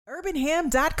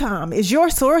UrbanHam.com is your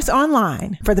source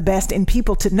online for the best in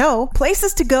people to know,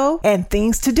 places to go, and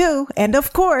things to do. And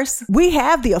of course, we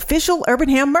have the official Urban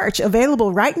Ham merch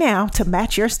available right now to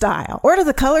match your style. Order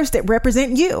the colors that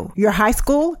represent you, your high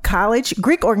school, college,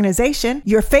 Greek organization,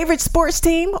 your favorite sports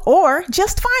team, or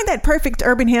just find that perfect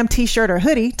Urban Ham t-shirt or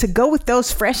hoodie to go with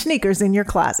those fresh sneakers in your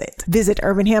closet. Visit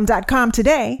UrbanHam.com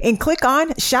today and click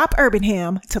on Shop Urban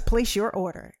Ham to place your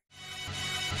order.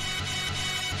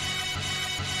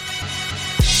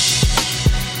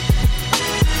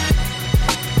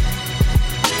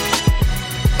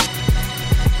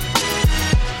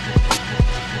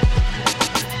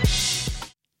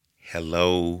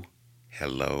 Hello,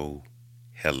 hello,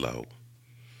 hello.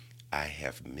 I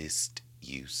have missed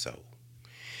you so.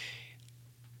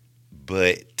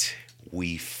 But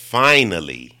we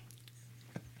finally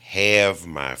have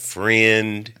my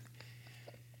friend,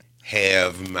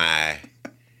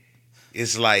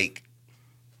 it's like,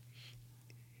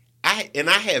 I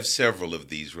have several of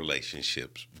these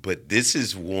relationships, but this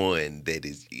is one that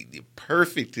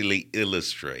perfectly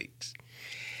illustrates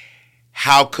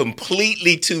how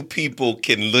completely two people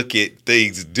can look at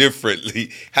things differently,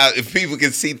 how if people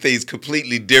can see things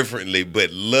completely differently,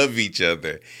 but love each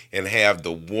other and have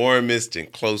the warmest and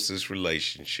closest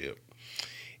relationship.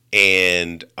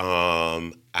 And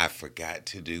I forgot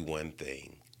to do one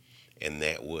thing, and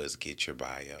that was get your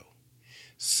bio.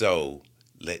 So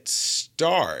let's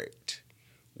start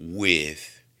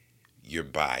with your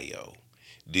bio.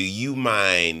 Do you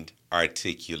mind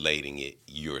articulating it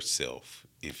yourself?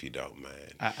 If you don't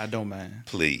mind. I don't mind.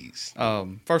 Please.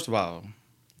 First of all,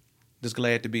 just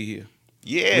glad to be here.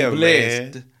 Yeah, we're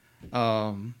blessed.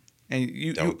 Man. And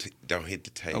you don't hit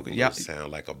the table. Okay, you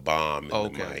sound like a bomb in the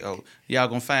mic. Oh, y'all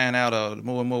gonna find out the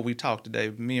more and more we talk today.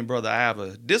 Me and Brother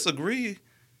Ivor disagree,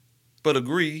 but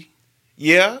agree.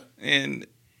 Yeah.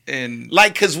 And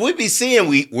like, because we be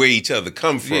seeing where each other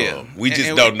come from. Yeah. We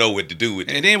just don't know what to do with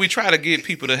it. And then we try to get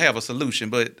people to have a solution.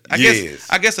 But I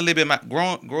guess a little bit,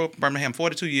 grew up in Birmingham,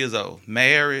 42 years old,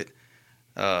 married,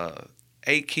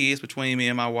 8 kids between me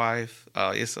and my wife.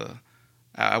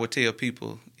 I would tell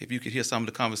people, if you could hear some of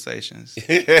the conversations.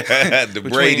 The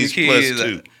Brady's kids,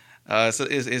 plus 2.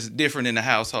 It's different in the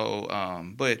household.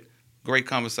 But great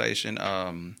conversation.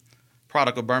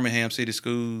 Product of Birmingham City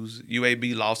Schools,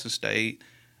 UAB Lawson State.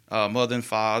 Mother and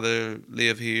father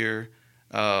live here,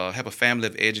 have a family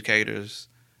of educators,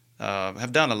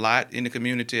 have done a lot in the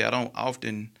community. I don't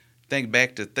often think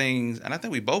back to things, and I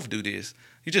think we both do this.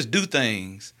 You just do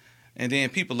things, and then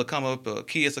people will come up,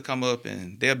 kids will come up,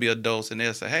 and they'll be adults, and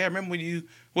they'll say, hey, I remember when you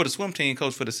were the swim team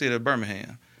coach for the city of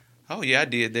Birmingham. Oh, yeah, I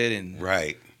did that. And,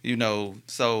 right.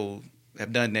 So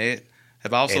have done that.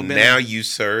 Have also and been. And now you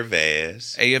serve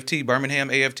as? Birmingham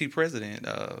AFT president.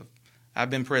 I've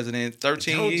been president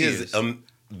 13 years.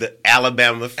 The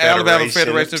Alabama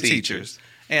Federation of Teachers.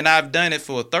 And I've done it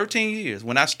for 13 years.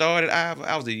 When I started,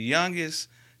 I was the youngest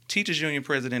teachers union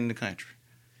president in the country.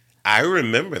 I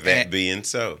remember that being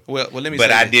so. Well, let me say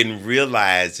But I didn't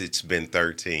realize it's been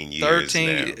 13 years 13,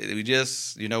 now. We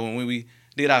just, when we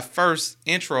did our first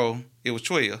intro, it was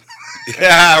 12.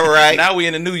 Yeah, right. Now we're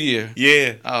in the new year.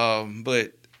 Yeah.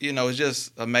 But, it's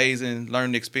just amazing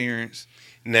learning experience.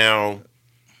 Now,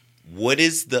 what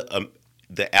is the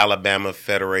Alabama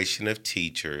Federation of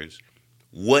Teachers?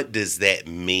 What does that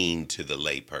mean to the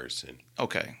layperson?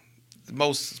 Okay.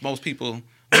 Most people,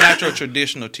 we're not your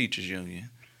traditional teachers union.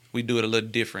 We do it a little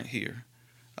different here.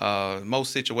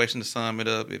 Most situations, to sum it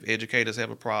up, if educators have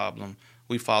a problem,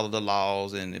 we follow the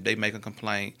laws, and if they make a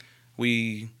complaint,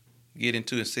 we get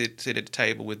into and sit at the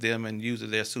table with them and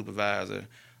usually their supervisor,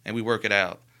 and we work it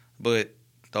out. But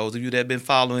those of you that have been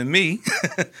following me,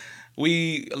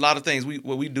 a lot of things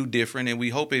what we do different, and we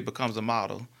hope it becomes a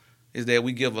model, is that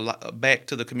we give a lot back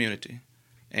to the community.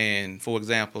 And for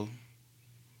example,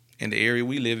 in the area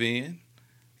we live in,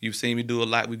 you've seen me do a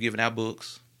lot. We've given out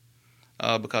books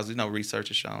because research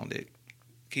has shown that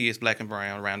kids, black and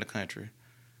brown, around the country,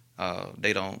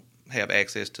 they don't have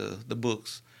access to the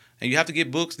books. And you have to get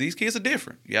books. These kids are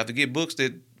different. You have to get books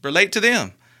that relate to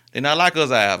them. They're not like us,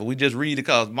 Ivor. We just read it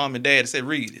because mom and dad said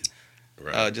read it.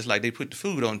 Right. Just like they put the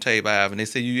food on the table, and they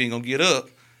say you ain't going to get up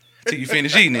till you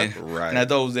finish eating it. Right. Now,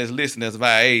 those that's listening that's of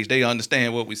our age, they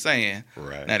understand what we're saying.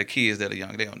 Right. Now, the kids that are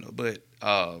young, they don't know. But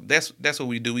that's what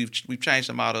we do. We've changed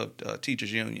them out of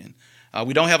teachers union.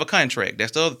 We don't have a contract.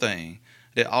 That's the other thing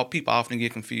that all people often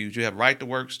get confused. You have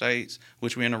right-to-work states,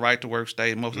 which we're in a right-to-work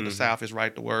state. Most of the South is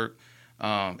right-to-work.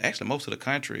 Actually, most of the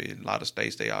country, a lot of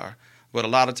states they are. But a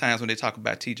lot of times when they talk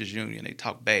about teachers union, they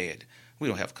talk bad. We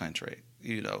don't have a contract.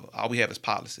 All we have is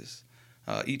policies.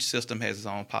 Each system has its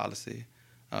own policy.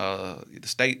 The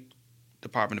state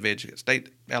Department of Education,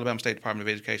 Alabama State Department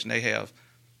of Education, they have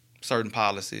certain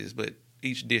policies, but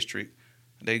each district,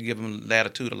 they give them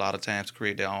latitude a lot of times to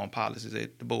create their own policies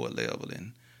at the board level.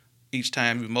 And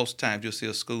most times you'll see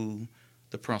a school,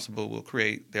 the principal will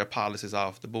create their policies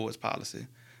off the board's policy.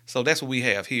 So that's what we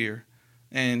have here.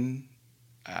 And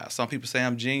some people say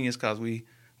I'm genius because we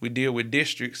deal with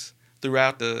districts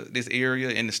throughout this area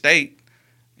in the state,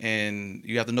 and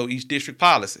you have to know each district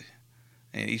policy.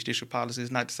 And each district policy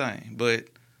is not the same. But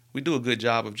we do a good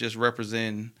job of just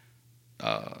representing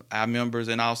our members,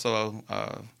 and also,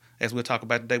 as we'll talk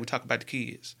about today, we talk about the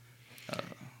kids.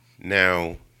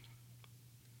 Now,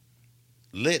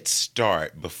 let's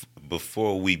start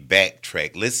before we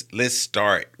backtrack. Let's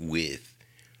start with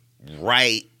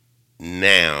right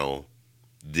now,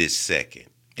 this second.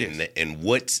 Yes. And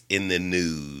what's in the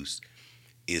news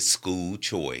is school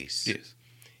choice. Yes.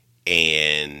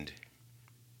 And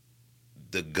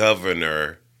the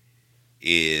governor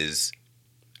is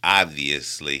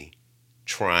obviously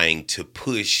trying to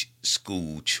push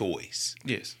school choice.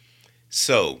 Yes.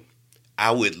 So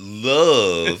I would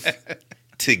love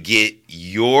to get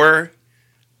your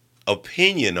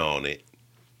opinion on it,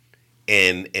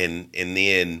 and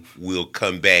then we'll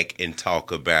come back and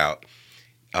talk about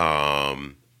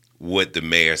what the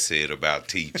mayor said about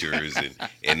teachers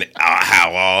and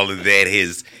how all of that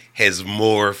has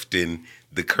morphed in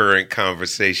the current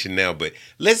conversation now. But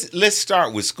let's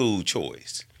start with school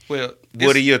choice. Well,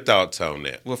 what are your thoughts on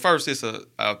that? Well, first, it's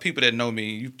people that know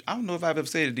me. I don't know if I've ever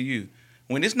said it to you.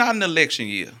 When it's not an election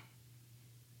year,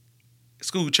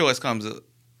 school choice comes up.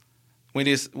 When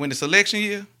it's election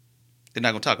year, they're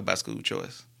not going to talk about school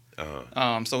choice.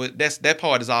 Uh-huh. So that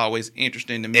part is always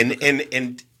interesting to me.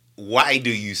 And why do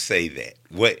you say that?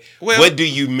 What do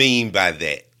you mean by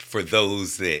that for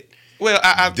those that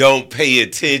I don't pay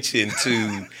attention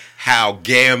to how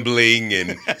gambling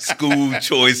and school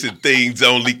choice and things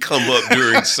only come up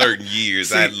during certain years?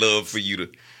 See, I'd love for you to.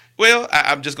 Well,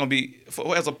 I'm just going to be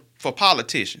for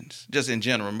politicians, just in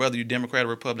general, whether you're Democrat or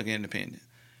Republican, Independent.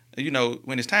 You know,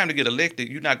 when it's time to get elected,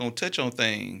 you're not going to touch on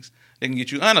things that can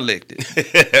get you unelected.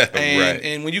 Right.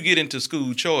 And when you get into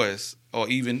school choice or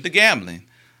even the gambling,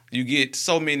 you get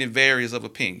so many various of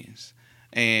opinions.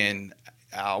 And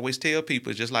I always tell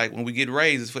people, just like when we get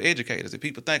raises for educators, if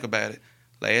people think about it,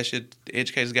 last year the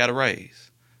educators got a raise.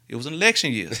 It was an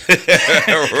election year.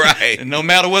 Right. And no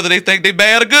matter whether they think they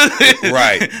bad or good.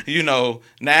 Right. You know,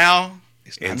 now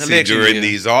it's not And an see, election during year.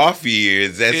 these off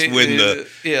years, that's when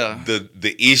yeah.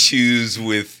 the issues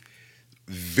with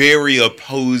very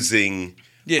opposing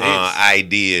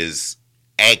ideas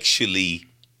actually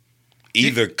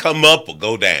either come up or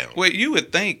go down. Well, you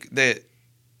would think that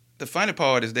the funny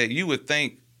part is that you would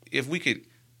think if we could,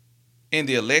 in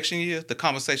the election year, the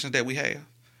conversations that we have,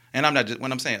 and I'm not just,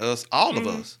 when I'm saying us, all of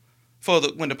us,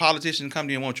 when the politicians come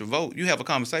to you and want your vote, you have a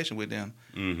conversation with them.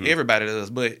 Mm-hmm. Everybody does.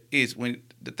 But it's when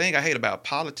the thing I hate about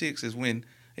politics is when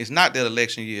it's not that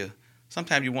election year.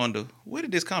 Sometimes you wonder, where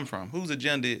did this come from? Whose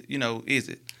agenda, is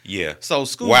it? Yeah. So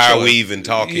school Why choice, are we even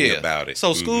talking about it?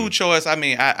 So school choice, I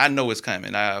mean, I know it's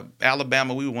coming.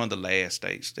 Alabama, we were one of the last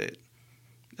states that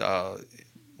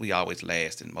we always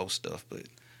last in most stuff. But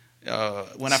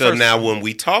when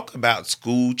we talk about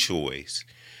school choice,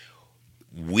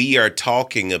 we are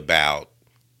talking about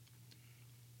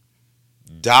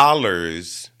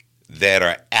dollars that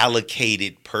are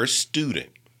allocated per student,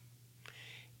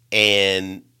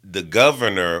 and the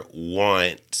governor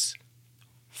wants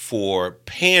for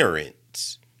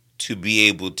parents to be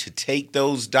able to take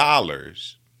those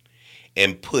dollars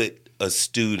and put a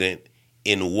student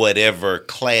in whatever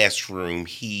classroom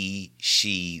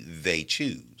they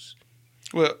choose.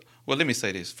 Well, let me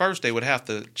say this. First, they would have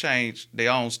to change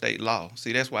their own state law.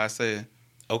 See, that's why I said.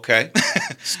 Okay.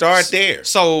 Start there.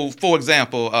 So, for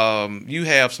example, you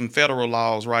have some federal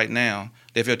laws right now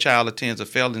that if your child attends a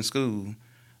failing school,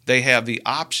 they have the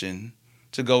option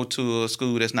to go to a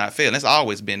school that's not failing. It's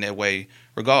always been that way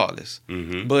regardless.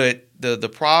 Mm-hmm. But the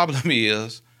problem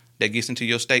is that gets into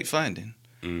your state funding.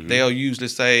 Mm-hmm. They'll usually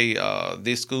say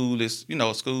this school is,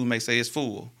 a school may say it's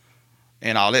full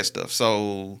and all that stuff.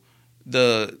 So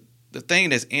the thing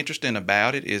that's interesting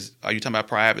about it is, are you talking about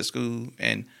private school?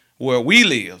 And where we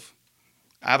live,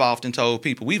 I've often told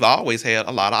people we've always had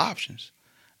a lot of options.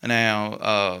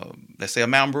 Now, let's say a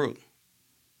Mountain Brook,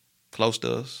 close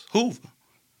to us, Hoover.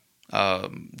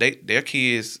 Their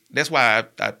kids, that's why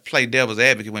I play devil's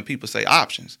advocate when people say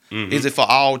options. Mm-hmm. Is it for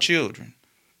all children?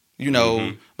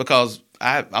 Because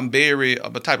I'm very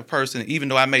the type of person, even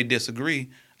though I may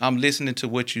disagree, I'm listening to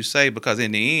what you say, because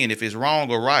in the end, if it's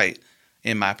wrong or right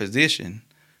in my position,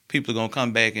 people are going to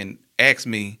come back and ask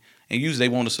me and usually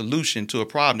they want a solution to a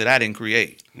problem that I didn't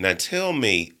create. Now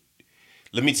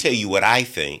let me tell you what I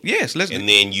think. Yes, and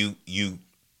then you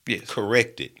yes.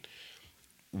 correct it.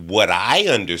 What I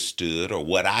understood or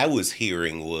what I was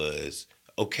hearing was,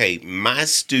 okay, my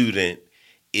student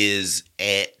is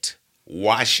at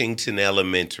Washington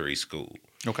Elementary School.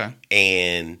 Okay.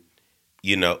 And,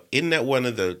 isn't that one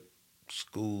of the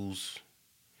schools?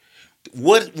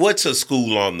 What's a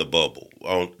school on the bubble?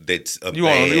 That's a you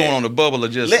want on the bubble or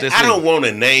just? I don't want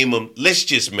to name them. Let's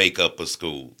just make up a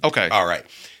school. Okay. All right.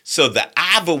 So the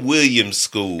Ivor Williams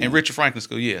School and Richard Franklin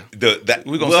School, yeah.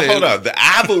 Hold on. The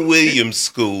Ivor Williams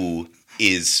School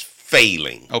is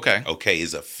failing. Okay. Okay,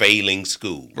 is a failing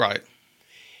school. Right.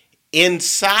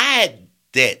 Inside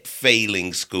that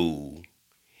failing school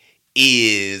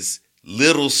is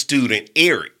little student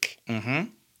Eric. Mm-hmm.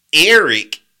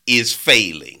 Eric is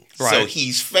failing. Right. So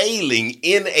he's failing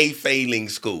in a failing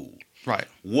school. Right.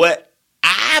 What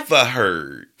I've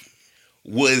heard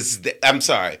was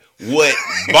what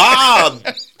Bob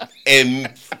and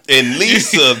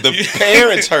Lisa, the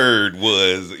parents, heard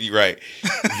was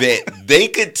that they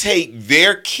could take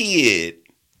their kid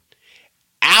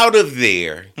out of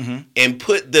there and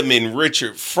put them in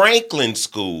Richard Franklin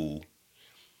School,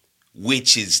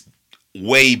 which is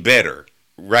way better,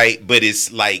 right? But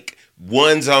it's like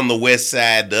one's on the west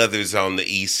side, the other's on the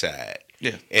east side.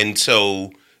 Yeah. And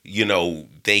so,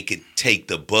 they could take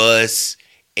the bus,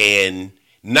 and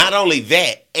not only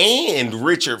that, and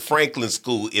Richard Franklin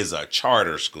School is a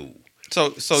charter school.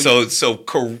 So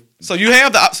you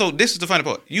have so this is the funny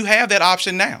part. You have that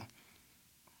option now.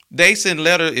 They send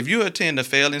letter if you attend a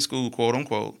failing school, quote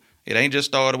unquote. It ain't just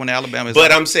started when Alabama is.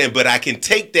 But I'm saying, I can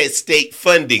take that state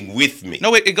funding with me.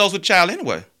 No, it goes with child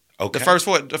anyway. Okay. The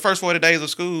first 40 days of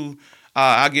school,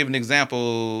 I'll give an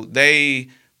example.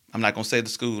 I'm not gonna say the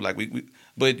school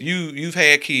but you've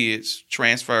had kids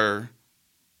transfer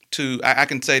to. I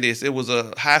can say this. It was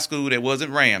a high school that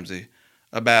wasn't Ramsey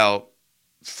about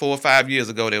 4 or 5 years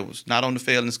ago that was not on the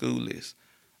failing school list,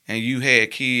 and you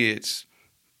had kids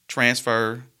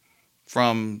transfer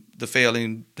from the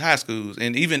failing high schools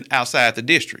and even outside the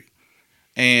district.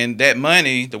 And that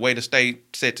money, the way the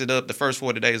state sets it up, the first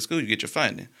 40 days of school, you get your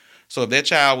funding. So if that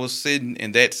child was sitting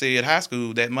in that said high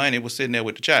school, that money was sitting there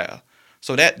with the child.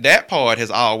 So that part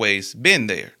has always been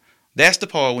there. That's the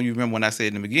part when you remember when I said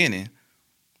in the beginning,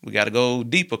 we got to go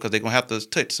deeper because they're going to have to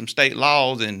touch some state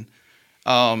laws. And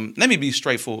let me be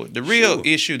straightforward. The real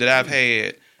issue that I've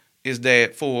had is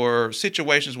that for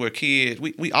situations where kids,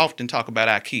 we often talk about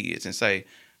our kids and say,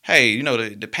 hey,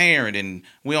 the parent and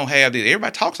we don't have this.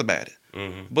 Everybody talks about it.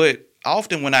 Mm-hmm. But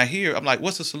often when I hear, I'm like,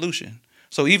 what's the solution?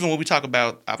 So even when we talk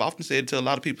about, I've often said to a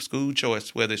lot of people, school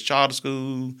choice, whether it's charter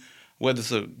school, whether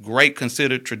it's a great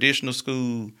considered traditional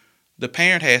school, the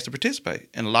parent has to participate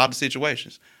in a lot of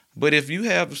situations. But if you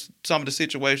have some of the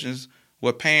situations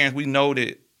where parents, we know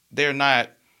that they're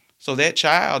not, so that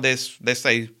child that's, let's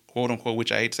say, quote unquote,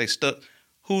 which I hate to say stuck,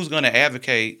 who's going to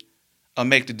advocate or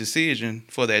make the decision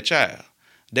for that child?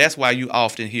 That's why you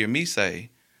often hear me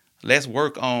say, let's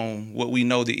work on what we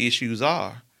know the issues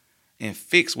are and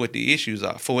fix what the issues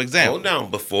are. For example. Hold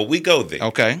on, before we go there.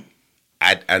 Okay.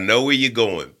 I know where you're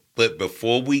going, but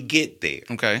before we get there.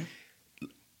 Okay.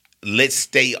 Let's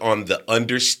stay on the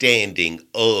understanding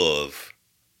of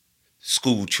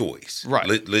school choice. Right.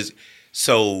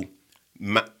 So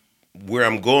where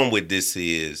I'm going with this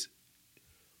is,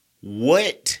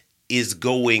 what is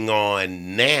going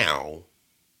on now?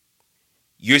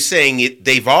 You're saying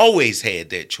they've always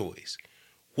had that choice.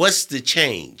 What's the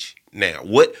change now?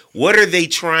 What are they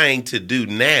trying to do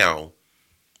now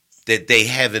that they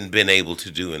haven't been able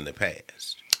to do in the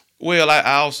past? Well,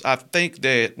 I think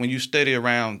that when you study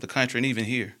around the country and even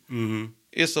here,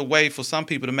 it's a way for some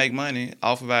people to make money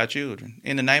off of our children,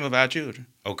 in the name of our children.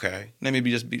 Okay. Let me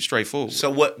just be straightforward. So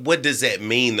what does that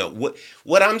mean, though?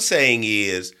 What I'm saying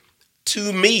is,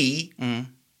 to me,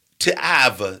 to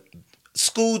Ivor,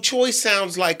 school choice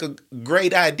sounds like a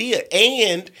great idea,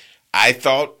 and I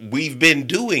thought we've been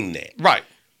doing that. Right.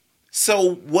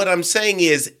 So what I'm saying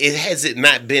is, has it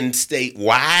not been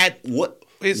statewide?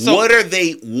 What are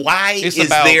they? Why is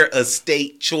there a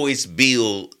state choice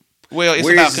bill? Well, it's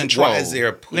about control. Why is there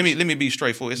a push? Let me be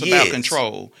straightforward. It's about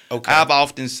control. Okay. I've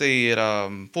often said,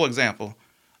 for example,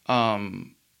 I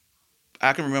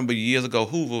can remember years ago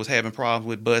Hoover was having problems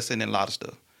with busing and a lot of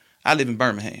stuff. I live in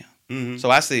Birmingham. Mm-hmm.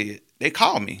 So I said, they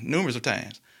called me numerous of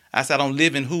times. I said, I don't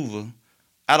live in Hoover.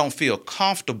 I don't feel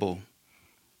comfortable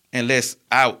unless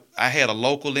I had a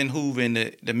local in Hoover and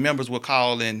the members were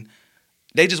calling.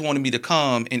 They just wanted me to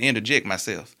come and interject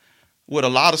myself. With a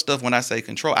lot of stuff, when I say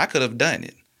control, I could have done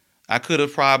it. I could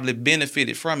have probably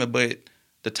benefited from it, but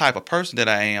the type of person that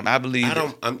I am, I believe.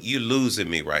 You're losing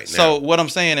me right now. So what I'm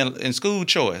saying in school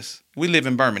choice, we live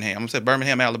in Birmingham. I'm gonna say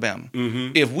Birmingham, Alabama.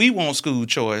 Mm-hmm. If we want school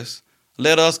choice,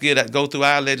 let us go through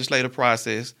our legislative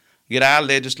process, get our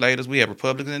legislators. We have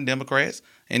Republicans and Democrats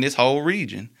in this whole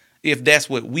region. If that's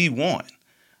what we want,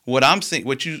 what I'm seeing,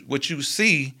 what you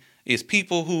see is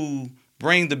people who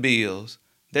bring the bills.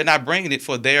 They're not bringing it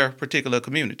for their particular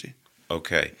community.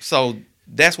 Okay. So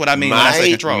that's what I mean when I say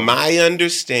control. My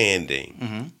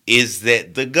understanding is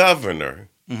that the governor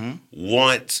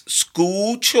wants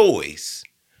school choice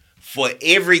for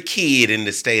every kid in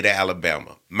the state of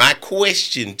Alabama. My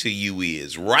question to you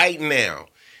is, right now,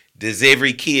 does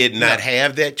every kid not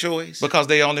have that choice? Because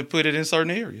they only put it in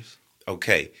certain areas.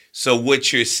 Okay. So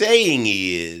what you're saying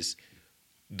is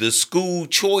the school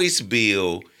choice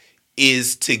bill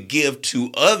is to give to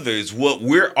others what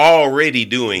we're already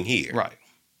doing here. Right.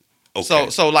 Okay.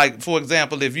 So like, for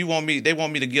example, if they want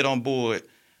me to get on board,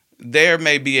 there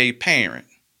may be a parent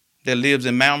that lives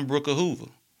in Mountain Brook or Hoover,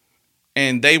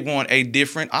 and they want a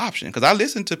different option. Because I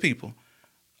listen to people.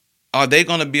 Are they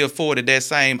going to be afforded that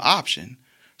same option?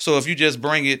 So if you just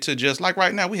bring it to just like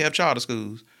right now, we have charter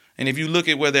schools. And if you look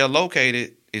at where they're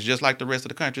located, it's just like the rest of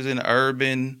the country, it's in the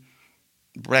urban,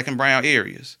 black and brown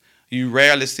areas. You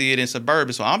rarely see it in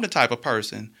suburban. So I'm the type of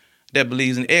person that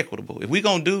believes in equitable. If we're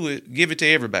going to do it, give it to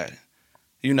everybody.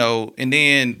 And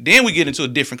then we get into a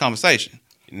different conversation.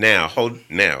 Now,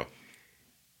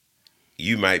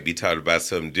 you might be talking about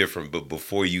something different, but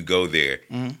before you go there,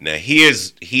 now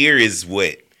here is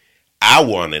what I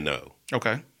want to know.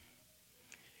 Okay.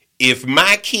 If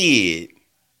my kid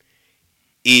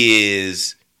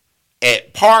is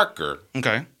at Parker,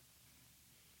 okay,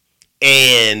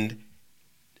 and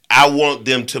I want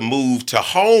them to move to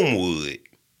Homewood.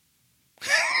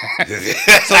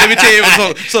 So let me tell you.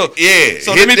 So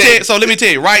let me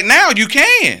tell you. Right now, you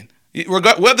can.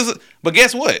 But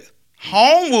guess what?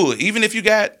 Homewood, even if you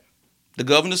got the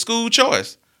governor's school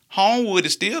choice, Homewood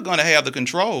is still going to have the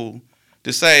control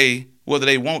to say whether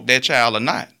they want that child or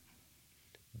not.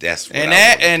 That's what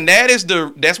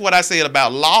that's what I said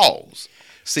about laws.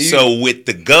 See, so with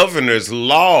the governor's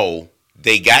law,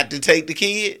 they got to take the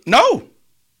kid? No.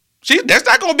 That's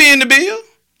not going to be in the bill.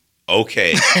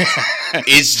 Okay.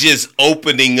 It's just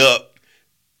opening up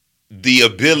the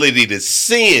ability to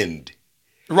send.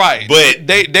 Right. But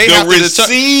the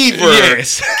receiver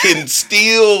can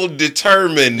still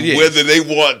determine whether they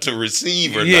want to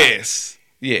receive or not.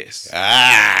 Yes. So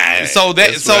I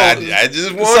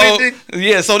just wanted to.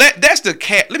 Yeah, so that's the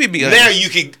cat. Let me be honest. Now you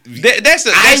can.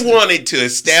 I wanted to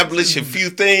establish a few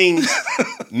things.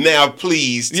 Now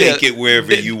please take it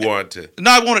wherever you want to. No,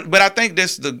 I wanted, but I think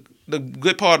that's the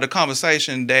good part of the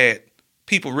conversation that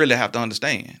people really have to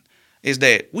understand is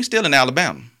that we still in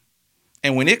Alabama,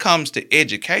 and when it comes to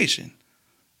education,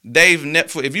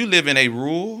 if you live in a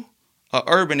rural or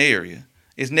urban area,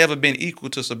 it's never been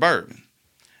equal to suburban.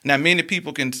 Now, many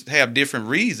people can have different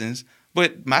reasons,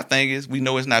 but my thing is we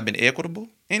know it's not been equitable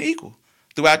and equal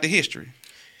throughout the history.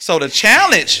 So the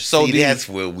challenge... that's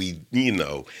where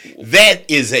that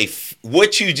is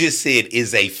what you just said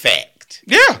is a fact.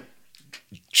 Yeah.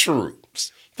 True.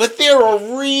 But there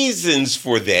are reasons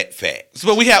for that fact.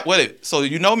 So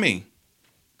you know me.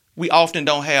 We often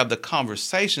don't have the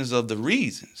conversations of the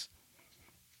reasons.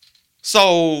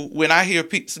 So when I hear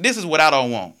people... This is what I don't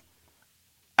want.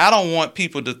 I don't want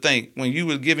people to think when you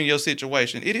were giving your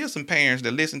situation, it is some parents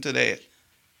that listen to that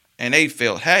and they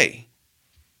felt, hey.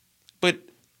 But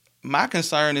my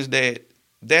concern is that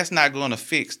that's not going to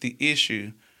fix the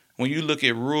issue when you look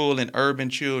at rural and urban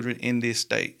children in this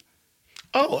state.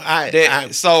 Oh,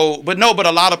 but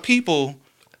a lot of people,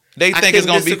 they think it's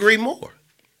going to be. I disagree more.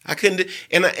 I couldn't,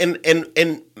 and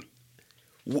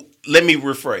let me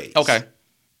rephrase. Okay.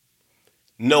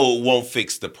 No, it won't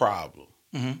fix the problem.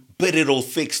 Mm-hmm. But it'll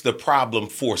fix the problem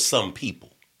for some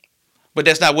people. But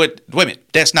that's not what. Wait a minute.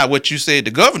 That's not what you said.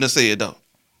 The governor said though.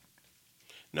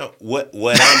 No. What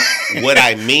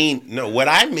I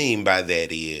mean by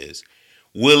that is,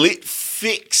 will it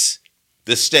fix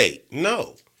the state?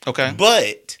 No. Okay.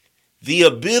 But the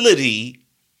ability,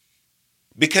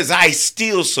 because I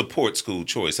still support school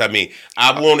choice. I mean,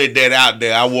 I wanted that out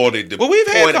there. I wanted to. Well, we've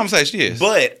had conversations, yes.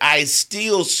 But I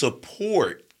still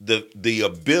support the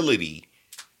ability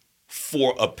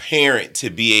for a parent to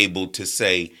be able to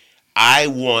say, I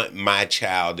want my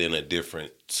child in a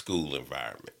different school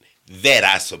environment. That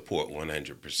I support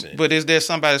 100%. But is there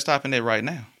somebody stopping that right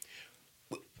now?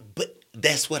 But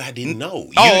that's what I didn't know.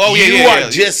 You are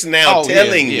just now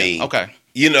telling me. Okay.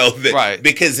 That, right.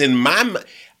 Because in my mind,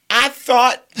 I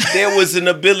thought there was an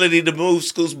ability to move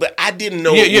schools, but I didn't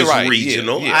know it was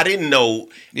regional. I didn't know.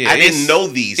 I didn't know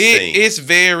these things. It's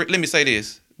very. Let me say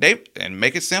this. And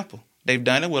make it simple. They've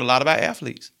done it with a lot of our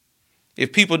athletes.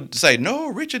 If people say no,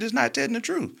 Richard is not telling the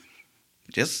truth,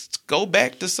 just go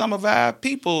back to some of our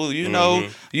people. You know,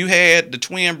 you had the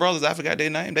twin brothers. I forgot their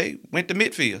name. They went to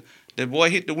midfield. The boy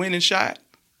hit the winning shot.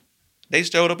 They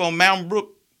showed up on Mountain Brook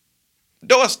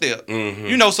doorstep.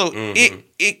 You know, so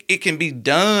it can be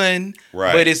done,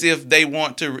 right. But it's if they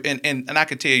want to, and I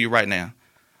can tell you right now,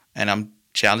 and I'm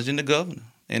challenging the governor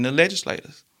and the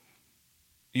legislators.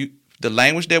 The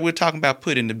language that we're talking about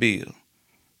put in the bill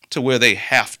to where they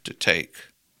have to take,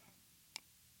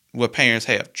 where parents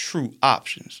have true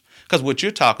options. Because what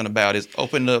you're talking about is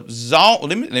opening up zone.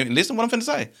 Let me listen to what I'm finna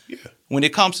say. Yeah. When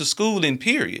it comes to schooling,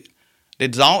 period,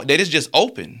 that is just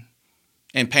open.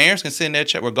 And parents can send their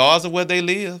child, regardless of where they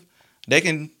live, they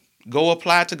can go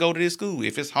apply to go to this school.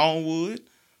 If it's Homewood,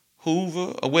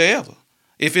 Hoover, or wherever.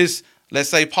 If it's, let's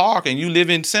say, Park, and you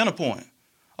live in Centerpoint,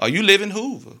 or you live in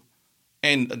Hoover,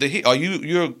 and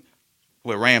you're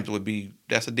Rams would be,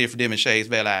 that's a different them in Shades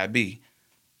Valley IB.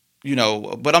 You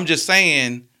know, but I'm just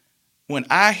saying, when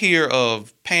I hear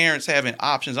of parents having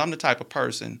options, I'm the type of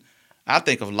person, I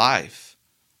think of life.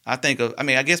 I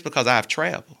guess because I've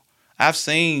traveled. I've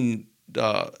seen,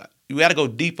 you got to go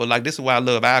deeper. Like, this is why I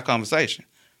love our conversation.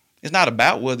 It's not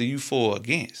about whether you for or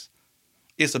against.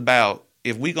 It's about,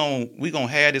 if we gonna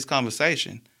have this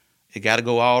conversation, it got to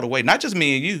go all the way. Not just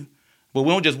me and you, but we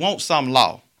don't just want some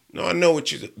law. No, I know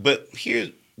what but here's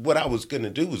what I was going to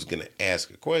do, was going to ask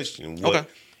a question. Okay.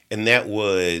 And that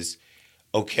was,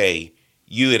 okay,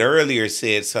 you had earlier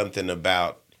said something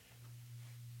about,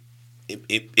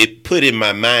 it put in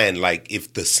my mind, like,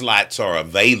 if the slots are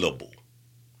available.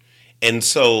 And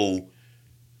so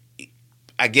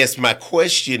I guess my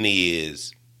question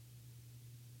is,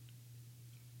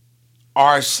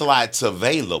 are slots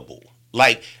available?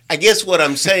 Like, I guess what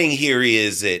I'm saying here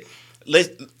is that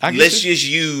let's just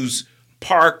use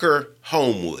Parker,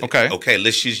 Homewood. Okay,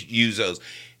 let's just use those.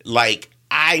 Like,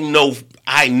 I know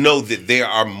that there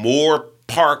are more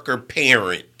Parker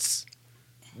parents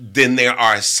than there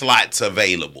are slots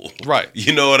available. Right.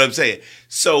 You know what I'm saying?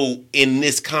 So in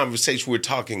this conversation we're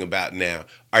talking about now,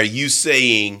 are you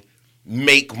saying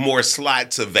make more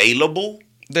slots available?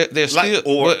 There's still,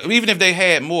 or even if they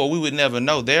had more, we would never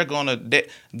know.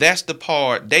 That's the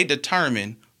part, they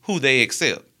determine who they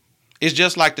accept. It's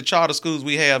just like the charter schools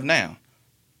we have now,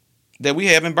 that we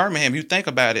have in Birmingham. You think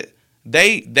about it,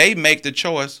 they make the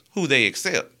choice who they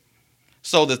accept.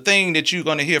 So the thing that you're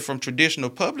going to hear from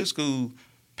traditional public school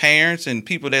parents and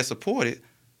people that support it,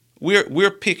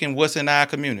 we're picking what's in our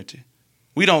community.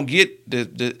 We don't get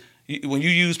when you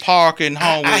use Park and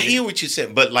Homewood. I hear what you're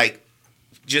saying, but like,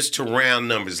 just to round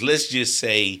numbers, let's just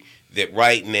say that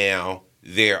right now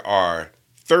there are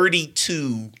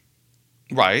 32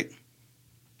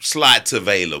 slots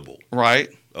available. Right.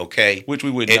 Okay. Which we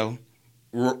wouldn't know.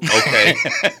 Okay.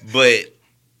 But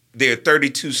there are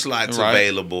 32 slots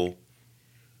available.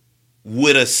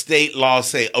 Would a state law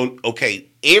say, oh, okay,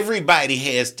 everybody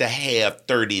has to have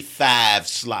 35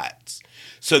 slots?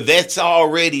 So that's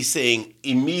already saying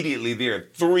immediately there are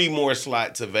 3 more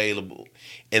slots available.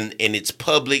 And it's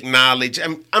public knowledge.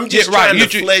 I'm just trying to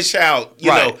flesh out, you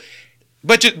know.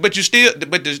 But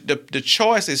the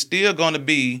choice is still going to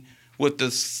be with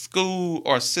the school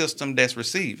or system that's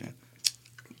receiving.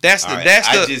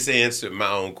 I just answered my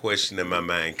own question in my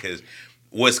mind, because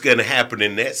what's going to happen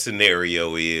in that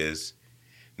scenario is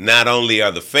not only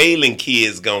are the failing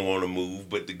kids going to want to move,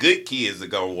 but the good kids are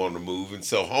going to want to move. And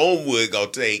so Homewood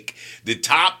going to take the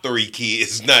top 3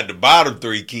 kids, not the bottom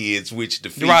 3 kids, which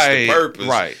defeats the purpose.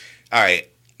 Right. All right.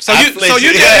 That's what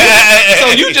you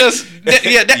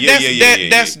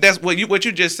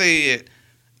just said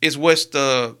is what's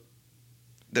the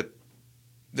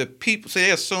people say,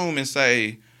 they assume and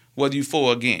say whether you for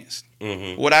or against.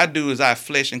 Mm-hmm. What I do is I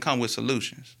flesh and come with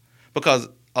solutions, because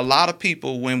a lot of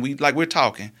people, when we're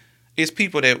talking, it's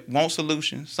people that want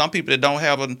solutions. Some people that don't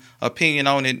have an opinion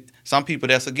on it. Some people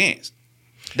that's against.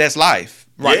 That's life,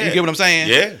 right? Yeah. You get what I'm saying?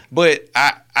 Yeah. But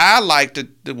I like to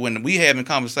when we having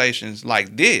conversations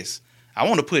like this, I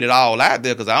want to put it all out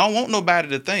there, because I don't want nobody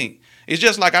to think. It's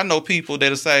just like, I know people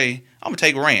that'll say, I'm gonna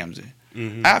take Ramsey.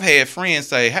 Mm-hmm. I've had friends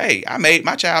say, hey,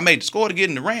 my child made the score to get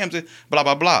into Ramsey, blah,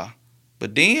 blah, blah.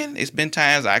 But then it's been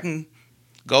times I can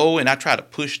go and I try to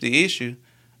push the issue,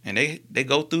 and they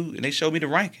go through and they show me the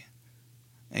ranking.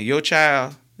 And your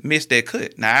child missed that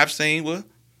cut. Now, I've seen,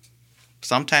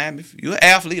 sometimes if you're an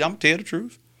athlete, I'm going to tell the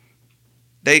truth,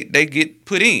 they get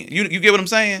put in. You get what I'm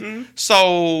saying? Mm-hmm.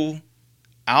 So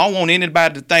I don't want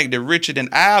anybody to think that Richard and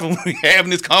Ivan we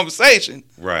having this conversation.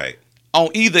 Right. On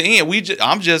either end,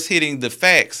 I'm just hitting the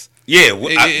facts. Yeah,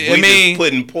 we just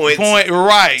putting points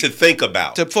right to think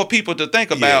about. For people to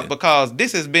think about, because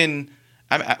this has been,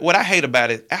 what I hate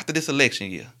about it, after this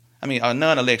election year, a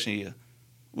non-election year,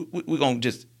 we're going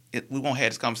to we won't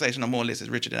have this conversation no more unless it's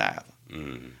Richard and Ivan.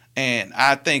 Mm-hmm. And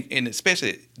I think, and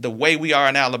especially the way we are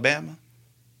in Alabama,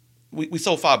 we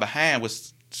so far behind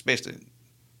with, especially,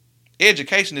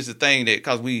 education is the thing that,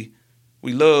 because we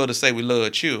love to say we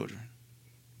love children.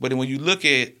 But then when you look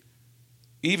at,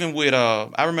 even with,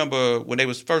 I remember when they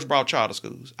was first brought charter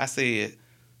schools, I said,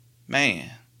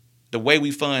 man, the way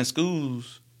we fund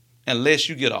schools, unless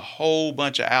you get a whole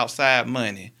bunch of outside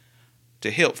money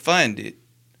to help fund it,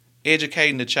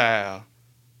 educating the child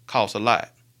costs a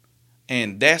lot.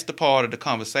 And that's the part of the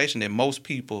conversation that most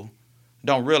people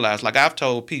don't realize. Like I've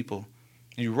told people,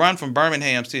 you run from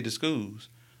Birmingham City Schools,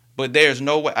 but there's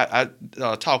no way, I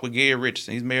talked with Gary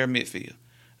Richardson, he's mayor of Midfield.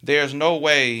 There's no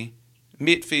way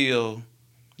Midfield,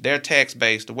 their tax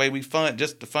base, the way we fund,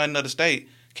 just the funding of the state,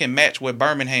 can match what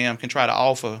Birmingham can try to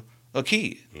offer a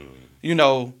kid.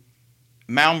 Mm.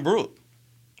 Mountain Brook,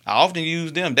 I often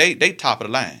use them, they top of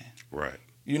the line. Right.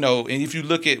 And if you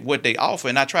look at what they offer,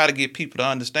 and I try to get people to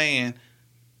understand,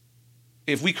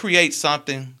 if we create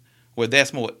something where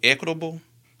that's more equitable,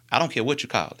 I don't care what you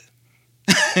call it.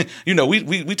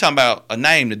 We talking about a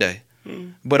name today.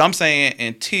 Mm. But I'm saying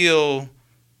until,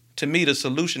 to me, the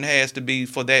solution has to be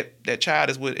for that child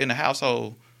is in a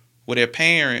household where their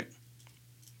parent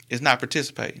is not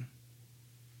participating.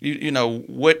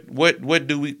 What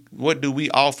do we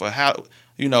offer? How,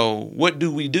 what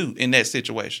do we do in that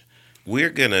situation?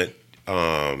 We're gonna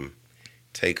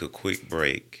take a quick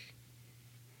break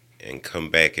and come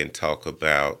back and talk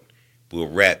about. We'll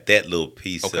wrap that little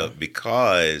piece up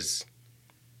because.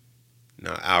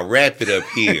 Now, I'll wrap it up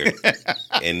here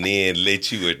and then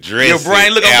let you address your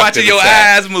brain. Look, I'm watching your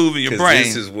eyes moving. Your brain.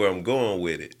 This is where I'm going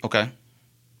with it. Okay.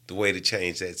 The way to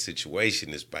change that situation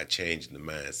is by changing the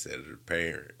mindset of the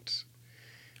parents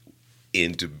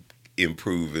into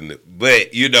improving it. But,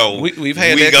 we've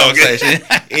had that conversation.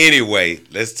 Anyway,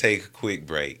 let's take a quick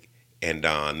break. And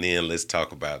then let's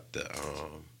talk about the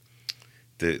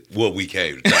what we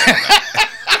came to talk about.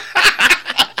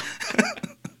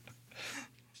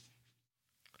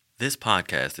 This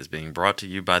podcast is being brought to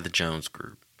you by the Jones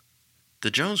Group.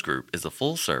 The Jones Group is a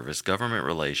full-service government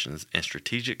relations and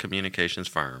strategic communications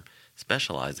firm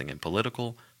specializing in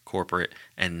political, corporate,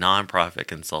 and nonprofit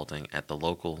consulting at the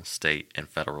local, state, and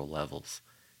federal levels.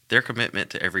 Their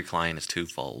commitment to every client is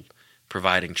twofold,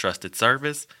 providing trusted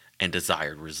service and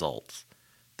desired results.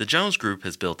 The Jones Group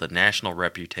has built a national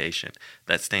reputation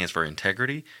that stands for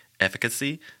integrity,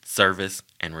 efficacy, service,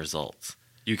 and results.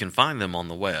 You can find them on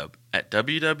the web at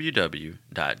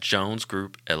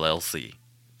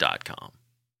www.jonesgroupllc.com.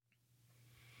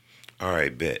 All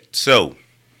right, bet. So,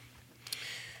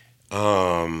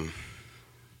 I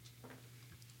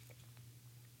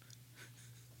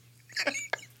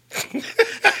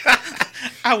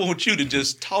want you to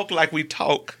just talk like we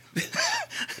talk.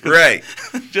 Right.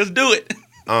 Just do it.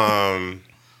 I'm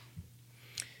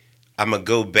going to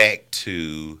go back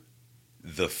to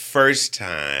the first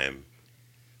time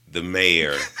the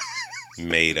mayor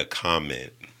made a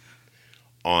comment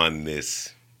on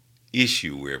this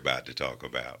issue we're about to talk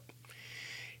about.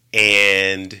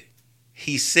 And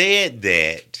he said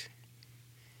that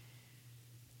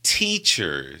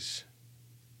teachers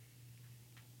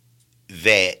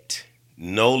that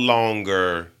no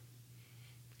longer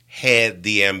had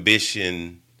the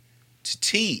ambition to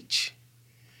teach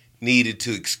needed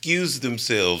to excuse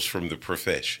themselves from the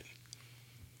profession.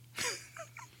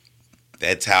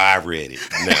 That's how I read it.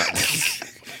 Now,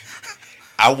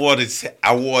 I want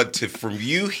to from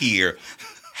you hear,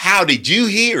 how did you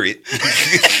hear it?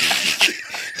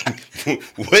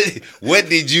 What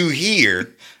did you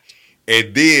hear?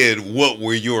 And then what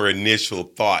were your initial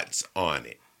thoughts on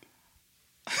it?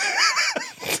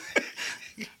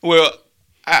 Well,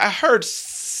 I heard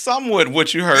somewhat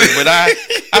what you heard, but I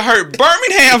heard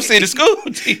Birmingham City school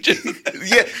teachers.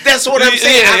 Yeah, that's what I'm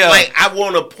saying. I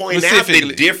want to point out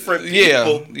that different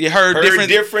people you heard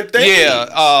different things.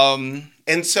 Yeah.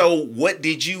 And so what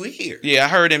did you hear? Yeah, I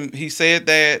heard him. He said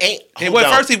that.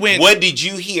 First he went. What did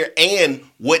you hear? And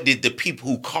what did the people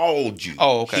who called you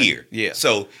hear? Yeah.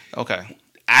 So okay.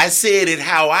 I said it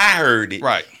how I heard it.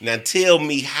 Right. Now tell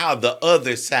me how the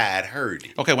other side heard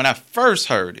it. Okay, when I first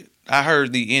heard it, I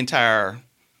heard the entire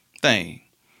thing.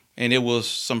 And it was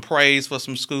some praise for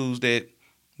some schools that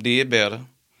did better.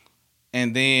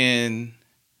 And then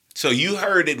So you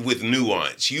heard it with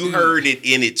nuance. You heard it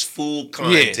in its full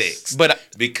context. Yes, but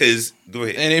because go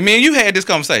ahead. And me and you had this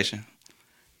conversation,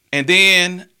 and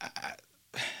then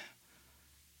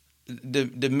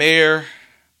the mayor,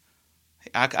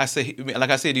 I said, like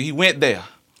I said, he went there,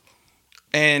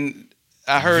 and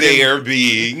I heard there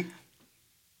being.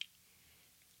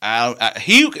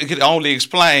 He could only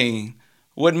explain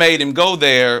what made him go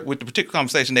there with the particular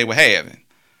conversation they were having,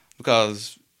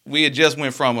 because we had just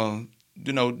went from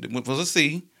was a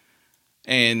C,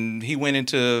 and he went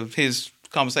into his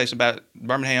conversation about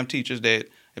Birmingham teachers that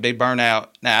if they burn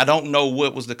out. Now, I don't know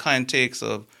what was the context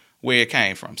of where it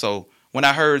came from. So when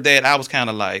I heard that, I was kind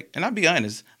of like, and I'll be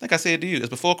honest, like I said to you, it's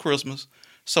before Christmas.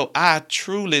 So I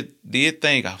truly did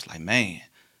think, I was like, man,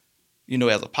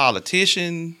 as a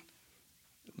politician,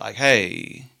 like,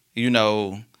 hey,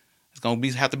 it's going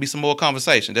to have to be some more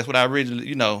conversation. That's what I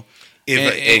originally,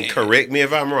 And correct me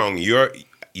if I'm wrong, your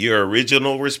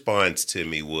original response to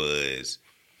me was,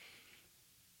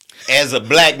 as a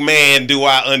black man, do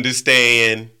I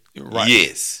understand? Right.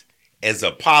 Yes. As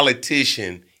a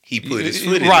politician, he put his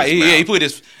foot in his mouth. Yeah, he put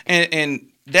his,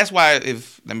 and that's why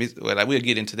we'll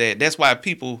get into that. That's why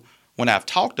people, when I've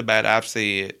talked about it, I've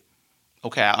said,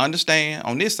 okay, I understand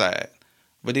on this side,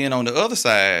 but then on the other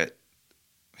side,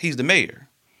 he's the mayor.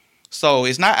 So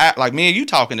it's not like me and you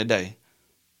talking today.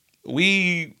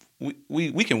 We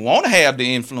can want to have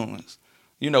the influence.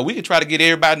 We can try to get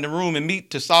everybody in the room and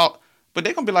meet to solve, but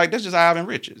they're going to be like, that's just Ivan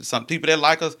Richards. Some people that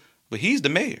like us, but he's the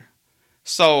mayor.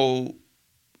 So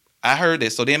I heard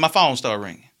that. So then my phone started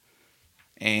ringing.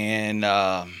 And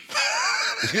I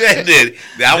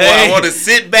want to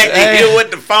sit back and hear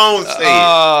what the phone said.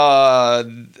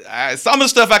 Some of the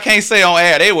stuff I can't say on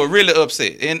air, they were really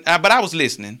upset. But I was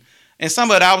listening. And some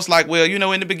of it I was like, well,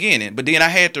 in the beginning. But then I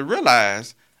had to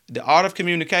realize the art of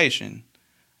communication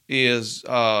is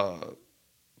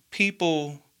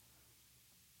people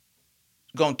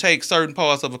going to take certain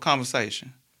parts of a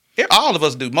conversation. All of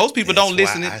us do. Most people don't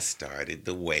listen. I started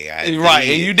the way I did. Right,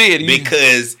 and you did.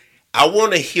 Because I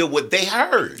want to hear what they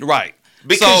heard. Right.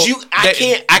 Because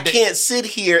I can't sit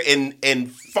here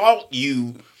and fault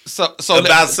you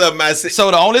about something I said.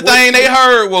 So the only thing they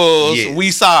heard was,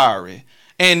 we sorry.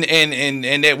 And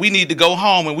that we need to go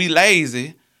home and we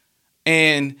lazy.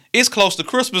 And it's close to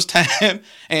Christmas time,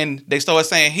 and they started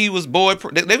saying he was board.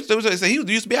 They said he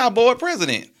used to be our board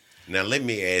president. Now let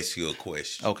me ask you a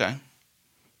question. Okay.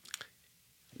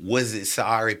 Was it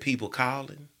sorry people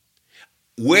calling?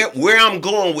 Where I'm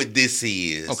going with this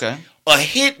is, okay, a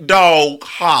hit dog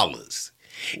hollers,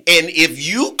 and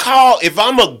if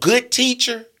I'm a good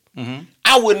teacher, mm-hmm.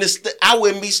 I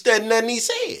wouldn't be studying nothing he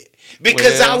said,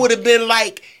 because I would have been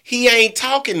like, he ain't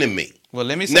talking to me. Well,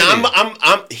 let me say. Now I'm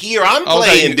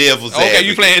playing devil's advocate. Okay,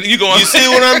 you playing? You going? You see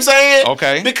what I'm saying?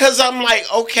 Okay. Because I'm like,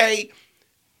 okay,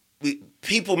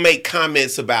 people make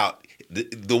comments about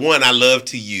the one I love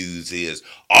to use is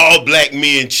all black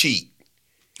men cheat.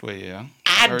 Well, yeah.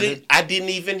 I didn't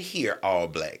even hear all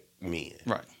black men.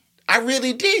 Right. I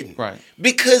really didn't. Right.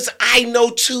 Because I know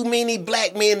too many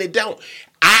black men that don't.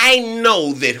 I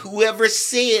know that whoever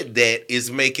said that is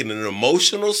making an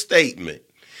emotional statement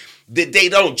that they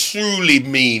don't truly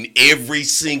mean every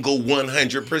single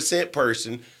 100%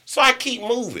 person. So I keep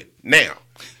moving. Now,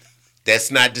 that's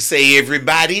not to say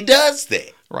everybody does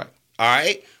that. Right. All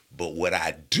right? But what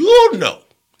I do know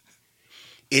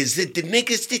is that the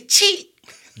niggas that cheat,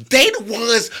 they the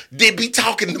ones that be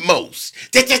talking the most.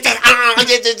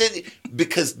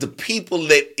 Because the people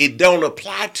that it don't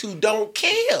apply to don't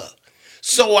care.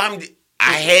 So I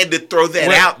had to throw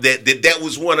that out. That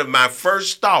was one of my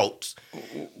first thoughts,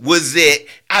 was that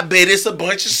I bet it's a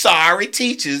bunch of sorry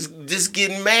teachers just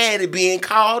getting mad at being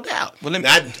called out. Well,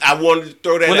 I wanted to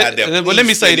throw that out there. Well, let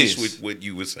me say this. With what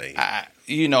you were saying.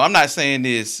 I'm not saying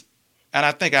this, and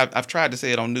I think I've tried to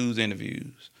say it on news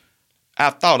interviews.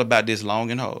 I've thought about this long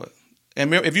and hard.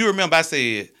 And if you remember, I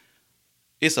said,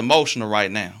 it's emotional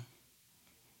right now.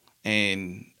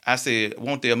 And I said, I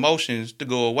want the emotions to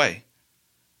go away.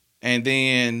 And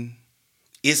then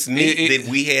it's neat that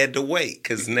we had to wait,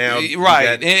 because now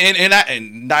right.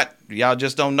 And not y'all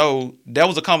just don't know. That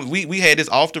was we had this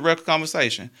off the record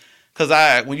conversation,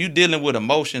 because when you're dealing with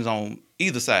emotions on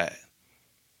either side,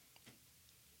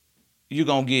 you're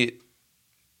gonna get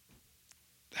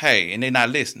and they're not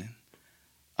listening.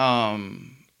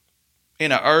 In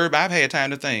I've had time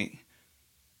to think.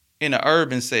 In an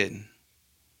urban setting,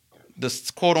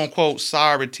 the quote unquote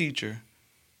sorry teacher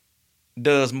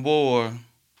does more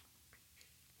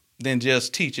than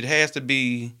just teach. It has to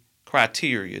be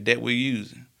criteria that we're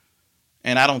using.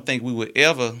 And I don't think we would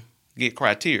ever get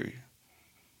criteria.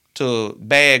 to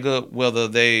bag up whether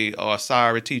they are a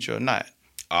sorry teacher or not.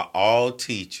 Are all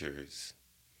teachers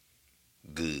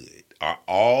good? Are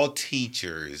all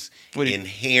teachers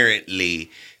inherently,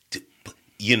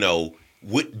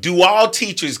 do all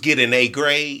teachers get an A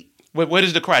grade? What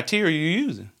is the criteria you're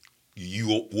using?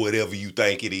 Whatever you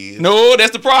think it is. No,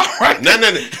 that's the problem. Right? No.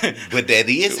 But that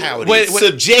is how it is.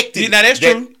 Subjective. Now that's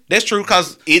true. That's true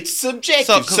because it's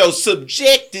subjective. So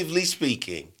subjectively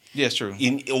speaking. Yes, true.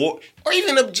 Or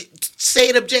even say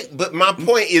it objective. But my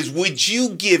point is, would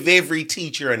you give every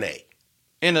teacher an A?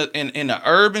 In an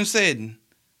urban setting,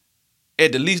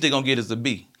 at the least they're gonna get is a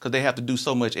B because they have to do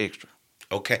so much extra.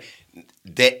 Okay,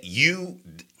 that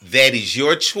is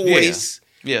your choice.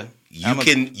 Yeah.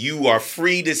 You are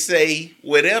free to say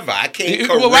whatever. I can't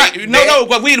correct right. No,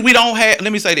 but we don't have.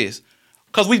 Let me say this,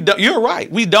 because you're right.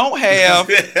 We don't have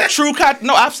true.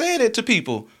 No, I've said it to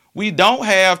people. We don't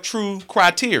have true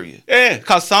criteria. Yeah.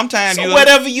 Because sometimes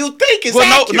whatever you think is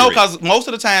accurate. No, because most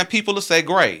of the time people will say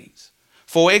grades.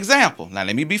 For example, now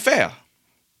let me be fair,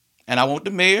 and I want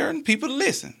the mayor and people to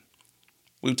listen.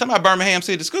 We were talking about Birmingham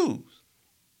City schools,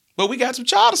 but we got some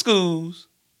charter schools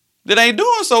that ain't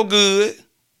doing so good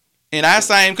in our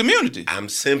same community. I'm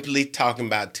simply talking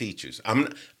about teachers. I'm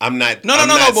not. No.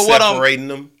 But separating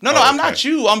them. No. I'm not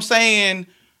you. I'm saying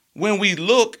when we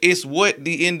look, it's what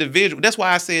the individual. That's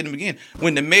why I said in the beginning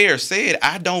when the mayor said,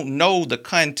 I don't know the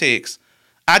context.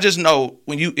 I just know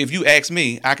if you ask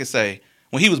me, I could say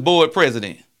when he was board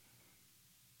president,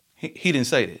 he didn't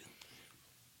say that.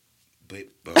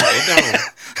 But hold on.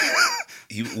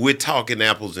 We're talking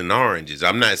apples and oranges.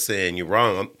 I'm not saying you're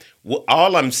wrong.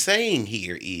 All I'm saying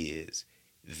here is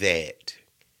that,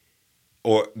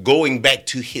 or going back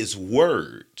to his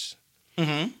words,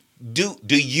 do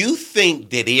you think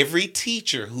that every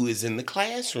teacher who is in the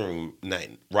classroom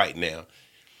right now,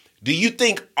 do you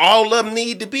think all of them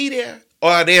need to be there? Or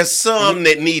are there some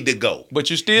that need to go? But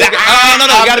you still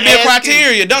got to be a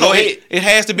criteria. Go ahead. It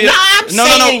has to be. I'm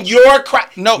saying your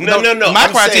criteria. No. My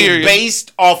criteria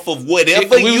based off of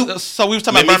whatever you. So we was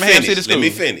talking about Birmingham City School. Let me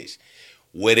finish.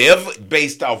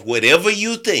 Based off whatever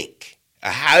you think, or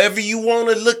however you want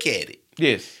to look at it.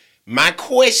 Yes. My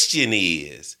question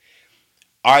is,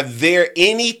 are there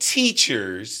any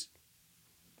teachers,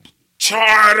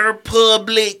 charter,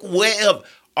 public, wherever,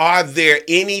 are there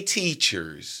any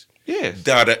teachers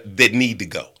that need to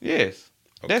go? Yes.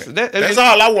 Okay. That's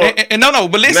all I want. And no,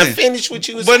 but listen. Now finish what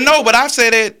you were saying. But I've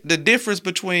said that the difference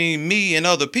between me and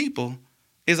other people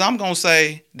is I'm going to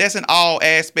say that's in all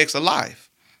aspects of life.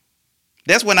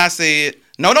 That's when I said,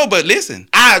 but listen.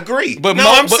 I agree.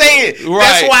 I'm saying, right.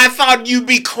 That's why I thought you'd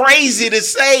be crazy to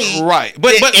say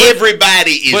that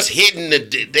everybody is hitting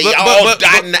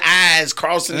dotting the I's,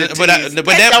 crossing the T's.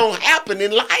 That don't happen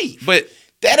in life. But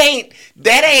that ain't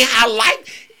how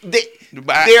life...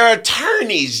 There are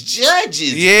attorneys,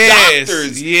 judges,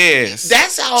 doctors. Yes.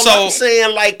 That's all I'm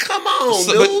saying. Like, come on,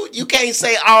 dude. You can't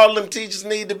say all them teachers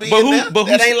need to be in there.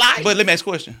 That ain't life. But let me ask a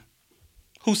question.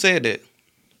 Who said that?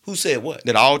 Who said what?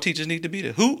 That all teachers need to be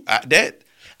there. Who? That?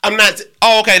 I'm not.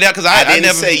 Oh, okay. That because I didn't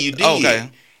never say you did. Oh,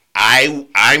 okay.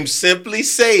 I'm simply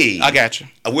saying. I got you.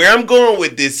 Where I'm going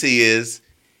with this is,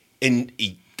 and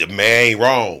the man ain't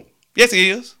wrong. Yes,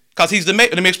 he is. Because he's the mayor.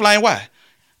 Let me explain why.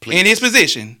 Please. In his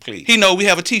position, he know we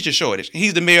have a teacher shortage.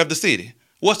 He's the mayor of the city.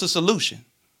 What's the solution?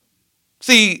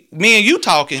 See, me and you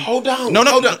talking. Hold on. No.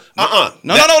 Hold on.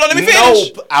 No. Let me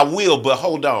finish. No, I will, but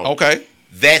hold on. Okay.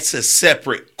 That's a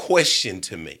separate question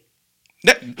to me.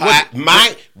 As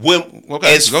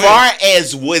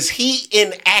was he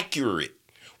inaccurate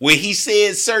where he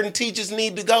said certain teachers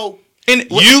need to go?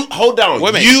 Hold on.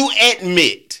 You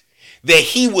admit that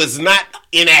he was not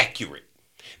inaccurate.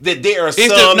 That there are some it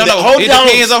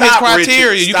depends on his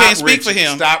criteria. You can't speak for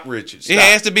him. Stop, Richard. Stop. It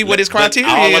has to be what his criteria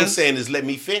is. All I'm saying is let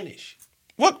me finish.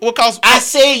 What cause I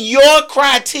said your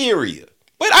criteria.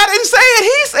 But I didn't say it.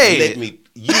 He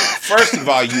said First of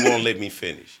all, you won't let me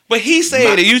finish. But he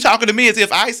said it. You talking to me as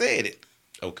if I said it.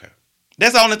 Okay.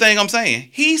 That's the only thing I'm saying.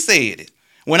 He said it.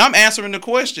 When I'm answering the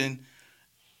question,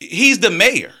 he's the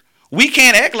mayor. We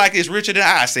can't act like it's Richard and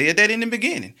I said that in the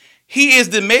beginning. He is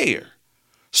the mayor.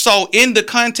 So in the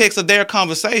context of their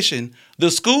conversation,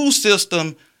 the school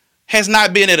system has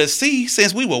not been at a C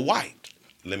since we were white.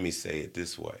 Let me say it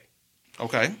this way.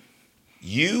 Okay.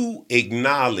 You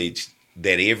acknowledge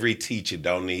that every teacher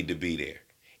don't need to be there.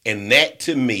 And that,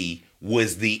 to me,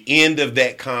 was the end of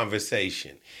that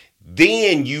conversation.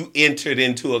 Then you entered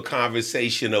into a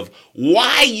conversation of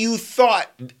why you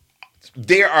thought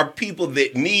there are people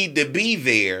that need to be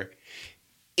there.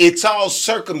 It's all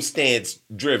circumstance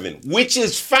driven, which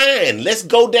is fine. Let's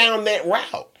go down that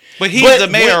route. But he's the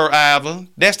mayor, Ivor.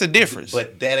 That's the difference.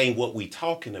 But that ain't what we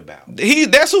talking about.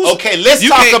 That's who's okay. Let's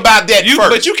talk about that first.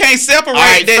 But you can't separate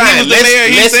right, that fine. he was the mayor.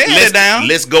 He said it down.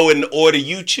 Let's go in the order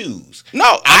you choose.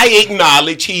 No, I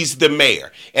acknowledge he's the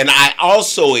mayor, and I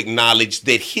also acknowledge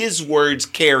that his words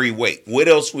carry weight. What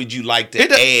else would you like to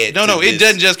add? No, it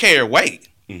doesn't just carry weight.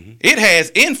 Mm-hmm. It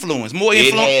has influence, more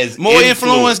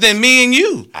influence than me and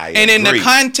you. And in the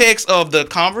context of the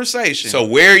conversation. So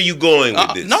where are you going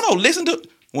with this? No, listen to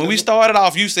when we started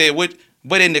off. You said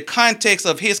but in the context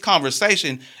of his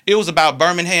conversation, it was about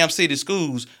Birmingham City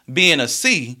Schools being a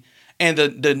C, and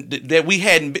that we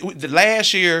hadn't the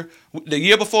last year, the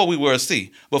year before we were a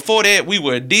C. Before that, we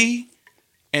were a D,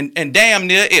 and damn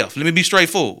near F. Let me be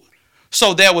straightforward.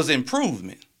 So there was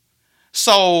improvement.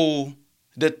 So.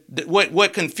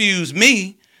 What confused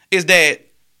me is that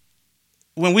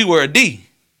when we were a D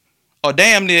or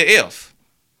damn near F,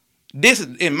 this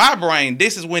is in my brain.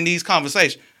 This is when these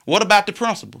conversations. What about the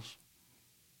principals?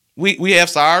 We have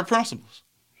sorry principals.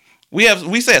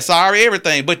 We said sorry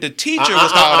everything, but the teacher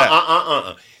was called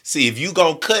out. See, if you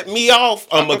gonna cut me off,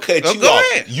 I'm gonna cut you go off.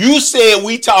 Ahead. You said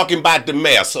we talking about the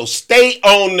mayor, so stay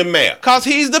on the mayor. Cause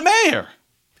he's the mayor.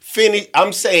 Finish.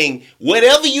 I'm saying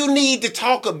whatever you need to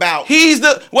talk about. Wait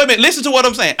a minute. Listen to what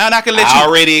I'm saying, and I can let you.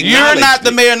 Already you're not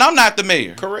the mayor, and I'm not the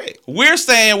mayor. Correct. We're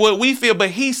saying what we feel, but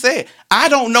he said. I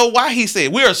don't know why he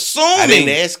said. We're assuming. I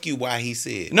didn't ask you why he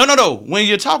said. No. When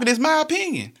you're talking, it's my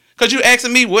opinion. Because you're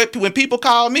asking me when people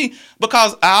call me.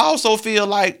 Because I also feel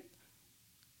like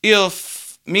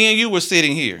if me and you were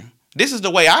sitting here, this is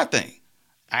the way I think.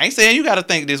 I ain't saying you got to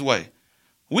think this way.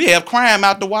 We have crime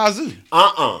out the wazoo.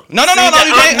 No.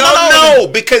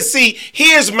 Because see,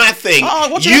 here's my thing.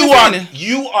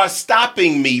 You are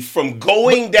stopping me from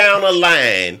going down a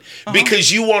line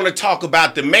because you want to talk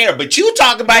about the mayor, but you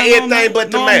talk about everything but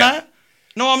the mayor.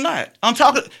 I'm not. I'm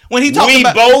talking when he talking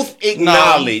about. We both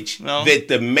acknowledge that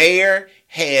the mayor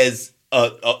has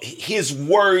his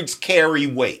words carry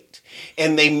weight,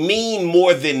 and they mean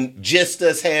more than just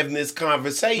us having this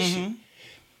conversation. Mm-hmm.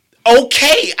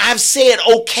 Okay, I've said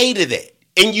okay to that,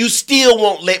 and you still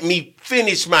won't let me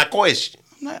finish my question.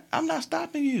 I'm not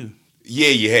stopping you. Yeah,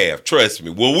 you have. Trust me.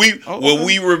 When we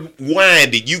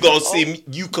rewind it, you gonna see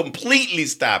you completely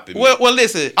stopping me. Well,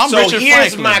 listen. Richard Franklin. So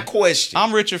here's my question.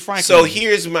 I'm Richard Franklin. So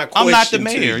here's my question. I'm not the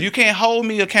mayor. You can't hold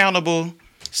me accountable.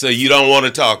 So you don't want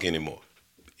to talk anymore.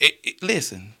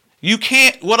 Listen. You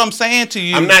can't, what I'm saying to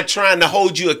you. I'm not trying to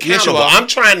hold you accountable. I'm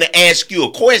trying to ask you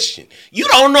a question. You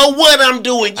don't know what I'm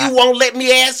doing. You won't let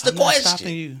me ask the question. Not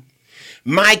stopping you.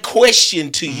 My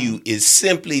question to you is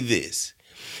simply this.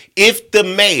 If the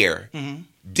mayor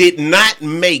did not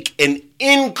make an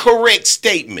incorrect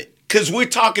statement, because we're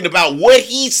talking about what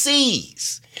he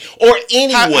sees, or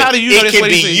anyone, how do you know it can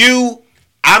be you.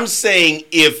 I'm saying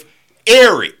if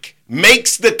Eric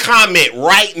makes the comment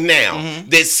right now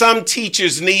that some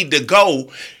teachers need to go,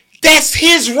 that's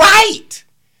his right.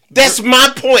 That's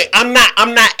my point. I'm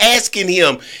not asking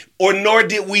him, or nor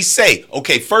did we say,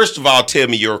 okay, first of all, tell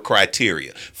me your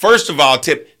criteria. First of all,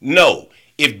 no.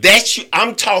 If that's you,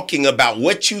 I'm talking about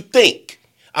what you think.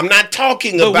 I'm not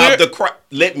talking about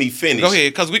let me finish. Go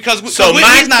ahead, because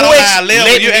he's not on our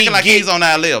level. You're acting like he's on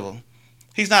our level.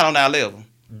 He's not on our level.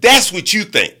 That's what you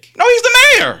think. No, he's the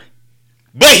mayor.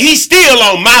 But he's still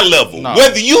on my level. No,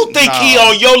 whether you think he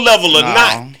on your level or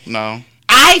not. No.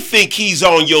 I think he's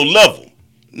on your level.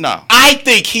 No. I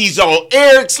think he's on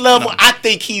Eric's level. No. I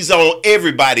think he's on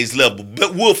everybody's level.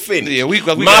 But we'll finish. Yeah,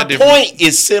 my point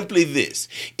is simply this.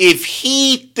 If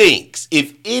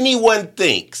anyone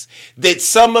thinks that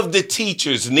some of the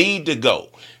teachers need to go,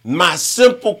 my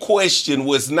simple question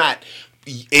was not,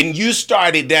 and you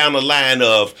started down the line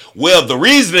of, well, the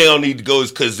reason they don't need to go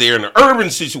is because they're in an urban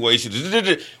situation,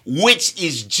 which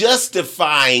is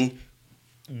justifying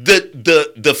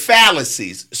the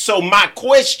fallacies. So my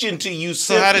question to you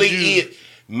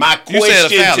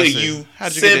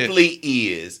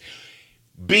is,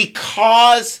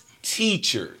 because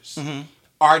teachers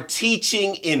are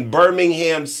teaching in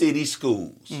Birmingham City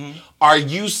Schools, are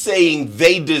you saying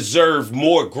they deserve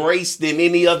more grace than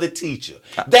any other teacher?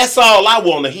 That's all I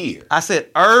want to hear. I said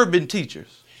urban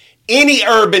teachers. Any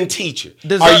urban teacher.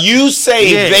 Are you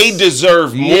saying they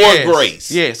deserve more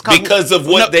grace? Yes. Because of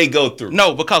what they go through?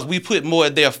 No, because we put more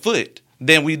at their foot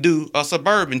than we do a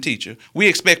suburban teacher. We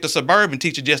expect a suburban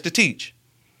teacher just to teach.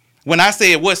 When I'm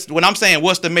saying what's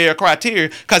the mayor criteria,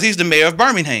 because he's the mayor of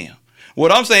Birmingham.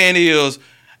 What I'm saying is,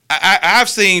 I've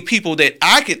seen people that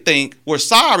I could think were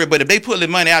sorry, but if they put the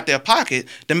money out their pocket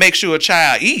to make sure a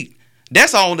child eat,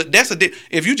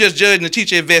 if you just judging the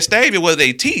teacher at Vestavia whether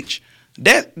they teach,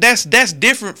 that's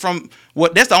different from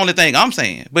what. That's the only thing I'm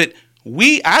saying. But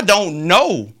I don't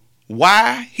know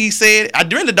why he said it. I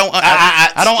really don't.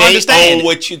 I don't understand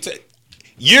what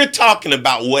you're talking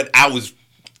about. What I was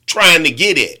trying to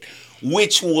get at,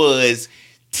 which was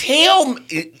tell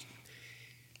me.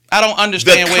 I don't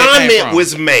understand the where it came comment from.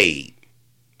 was made.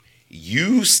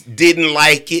 You didn't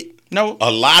like it. No.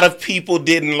 A lot of people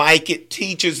didn't like it.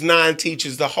 Teachers,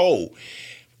 non-teachers, the whole.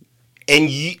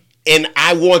 And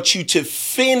I want you to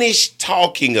finish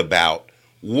talking about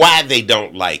why they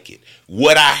don't like it.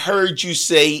 What I heard you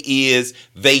say is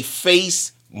they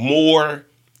face more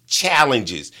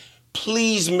challenges.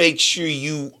 Please make sure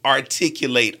you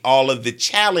articulate all of the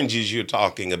challenges you're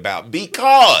talking about,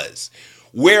 because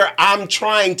where I'm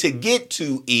trying to get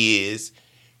to is,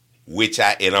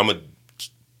 and I'm going to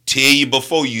tell you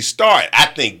before you start, I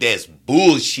think that's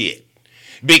bullshit.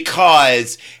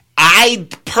 Because I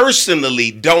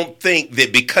personally don't think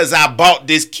that because I bought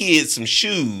this kid some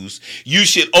shoes, you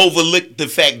should overlook the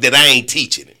fact that I ain't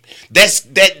teaching him.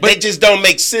 That just don't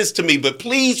make sense to me. But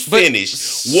please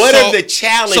finish. What are the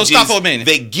challenges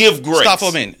that give grace? Stop for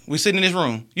a minute. We sitting in this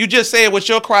room. You just said what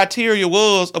your criteria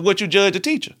was of what you judge a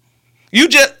teacher.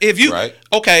 Right.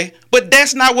 Okay, but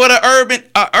that's not what an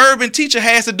urban teacher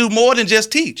has to do more than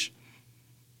just teach.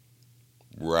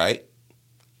 Right.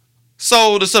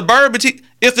 So the suburban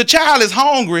if the child is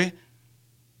hungry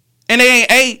and they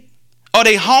ain't ate or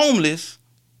they homeless,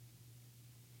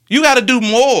 you got to do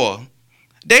more.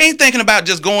 They ain't thinking about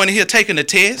just going in here taking a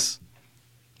test.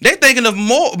 They're thinking of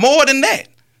more than that.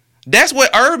 That's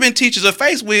what urban teachers are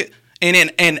faced with.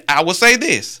 And I will say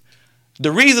this.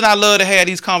 The reason I love to have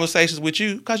these conversations with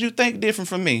you, because you think different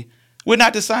from me. We're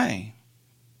not the same.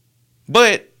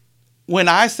 But when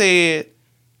I said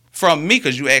from me,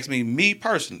 because you asked me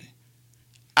personally,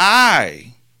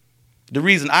 the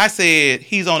reason I said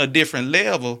he's on a different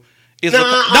level is no.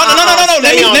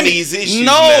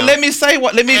 Let me say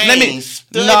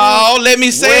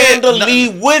Lee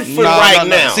Woodford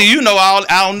now. See, I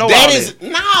don't know that all is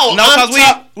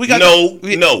that.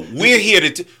 We're here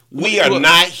to. We are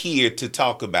not here to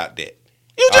talk about that.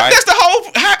 That's the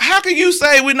whole. How can you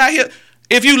say we're not here?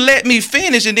 If you let me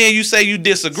finish and then you say you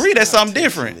disagree, that's something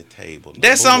different.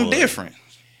 That's something different.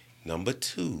 Number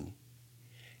two,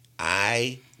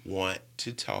 I want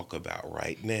to talk about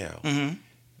right now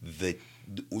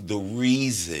the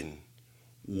reason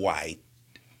why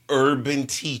urban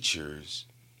teachers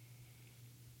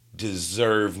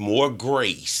deserve more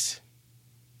grace,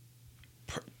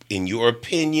 in your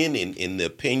opinion, in the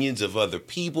opinions of other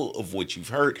people, of what you've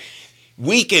heard.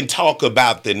 We can talk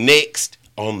about the next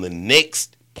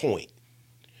point.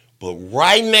 But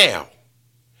right now,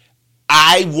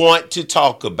 I want to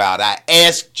talk about, I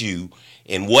asked you,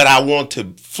 and what I want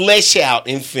to flesh out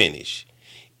and finish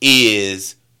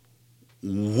is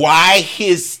why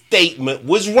his statement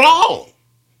was wrong.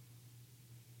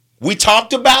 We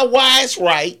talked about why it's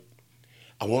right.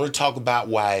 I want to talk about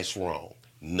why it's wrong.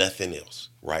 Nothing else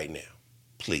right now.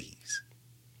 Please.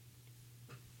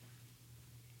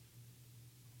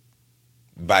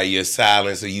 By your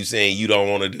silence, are you saying you don't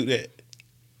want to do that?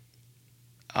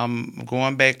 I'm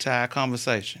going back to our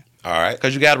conversation. All right.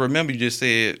 Because you got to remember, you just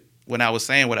said, when I was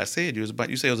saying what I said, you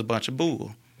said it was a bunch of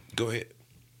bull. Go ahead.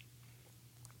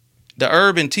 The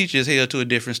urban teacher is held to a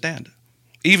different standard.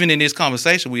 Even in this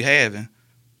conversation we having,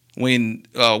 when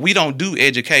we don't do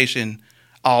education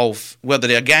off whether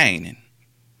they're gaining.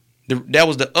 That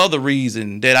was the other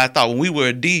reason that I thought when we were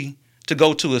a D to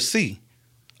go to a C.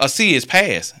 A C is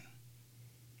passing.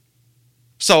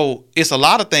 So it's a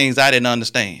lot of things I didn't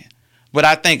understand. But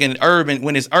I think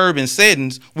when it's urban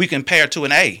settings, we compare to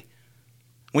an A.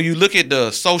 When you look at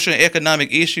the social and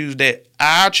economic issues that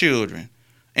our children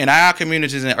and our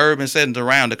communities in urban settings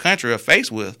around the country are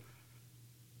faced with,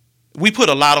 we put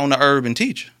a lot on the urban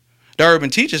teacher. The urban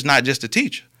teacher is not just the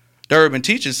teacher. The urban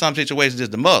teacher in some situations is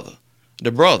the mother,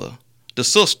 the brother, the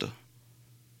sister.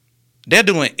 They're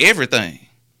doing everything.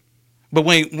 But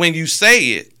when you say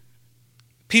it,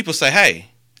 people say, hey,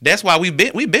 that's why we've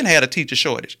been had a teacher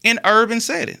shortage in urban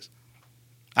settings.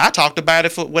 I talked about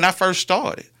it when I first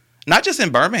started, not just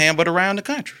in Birmingham, but around the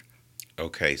country.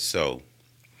 Okay, so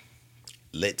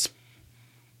let's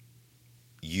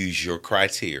use your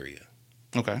criteria.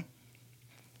 Okay.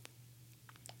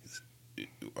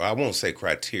 I won't say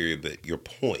criteria, but your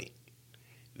point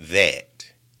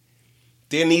that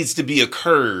there needs to be a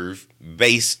curve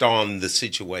based on the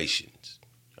situations.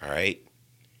 All right.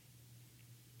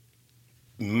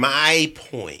 My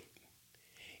point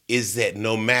is that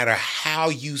no matter how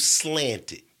you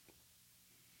slant it,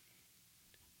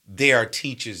 there are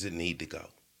teachers that need to go.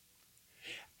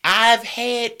 I've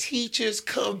had teachers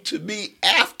come to me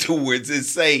afterwards and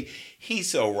say,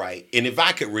 He's so right. And if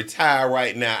I could retire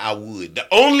right now, I would. The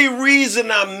only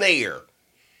reason I'm there,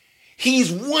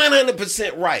 he's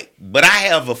 100% right. But I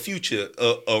have a future,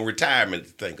 a retirement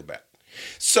to think about.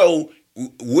 So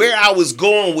where I was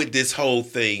going with this whole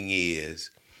thing is,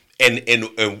 and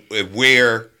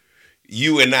where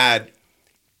you and I,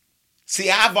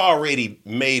 see, I've already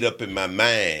made up in my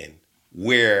mind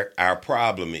where our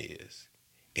problem is.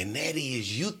 And that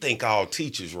is, you think all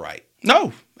teachers right.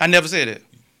 No, I never said that.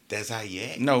 That's how you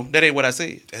act. No, that ain't what I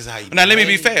said. That's how you Now, let me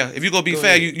be behave. fair. If you're going to be Go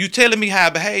fair, ahead. you telling me how I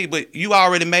behave, but you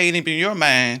already made up in your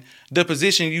mind the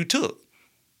position you took.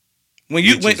 When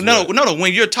you Which is no, what?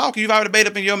 when you're talking, you've already made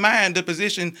up in your mind the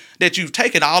position that you've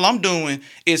taken. All I'm doing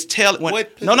is tell.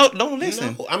 What No,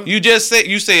 listen. No, you just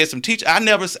said some teacher. I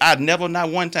never not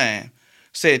one time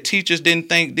said teachers didn't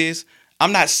think this.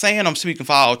 I'm not saying I'm speaking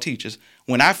for all teachers.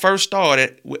 When I first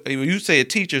started, you said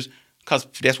teachers, because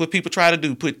that's what people try to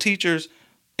do, put teachers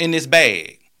in this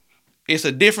bag. It's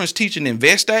a difference teaching in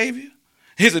Vestavia.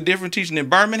 It's a different teaching in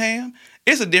Birmingham.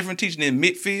 It's a different teaching in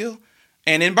Midfield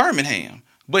and in Birmingham.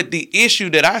 But the issue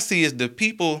that I see is the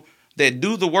people that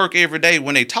do the work every day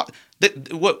when they talk.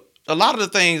 What a lot of the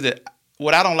things that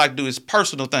what I don't like to do is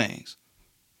personal things.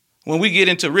 When we get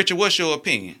into, Richard, what's your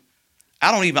opinion?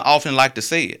 I don't even often like to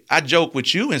say it. I joke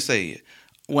with you and say it.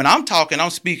 When I'm talking, I'm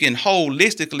speaking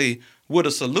holistically with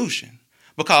a solution,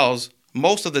 because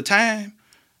most of the time,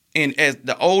 and as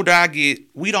the older I get,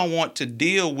 we don't want to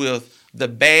deal with the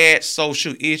bad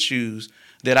social issues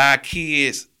that our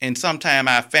kids and sometimes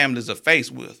our families are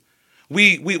faced with.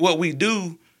 We what we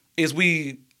do is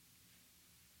we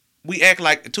act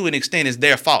like, to an extent, it's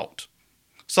their fault.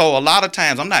 So a lot of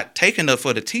times I'm not taking up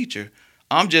for the teacher.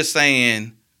 I'm just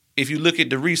saying, if you look at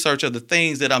the research of the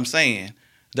things that I'm saying,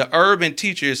 the urban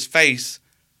teacher is faced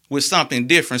with something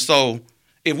different. So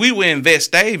if we were in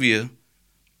Vestavia,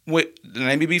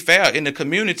 let me be fair, in the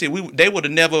community, they would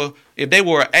have never, if they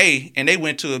were an A and they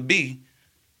went to a B,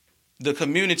 the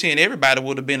community and everybody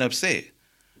would have been upset.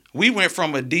 We went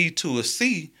from a D to a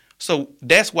C, so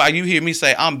that's why you hear me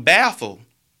say I'm baffled,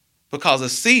 because a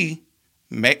C,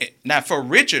 not for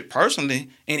Richard personally,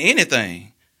 in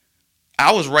anything.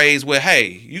 I was raised with, hey,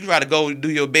 you try to go do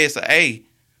your best at A.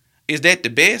 Is that the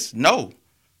best? No.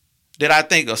 Did I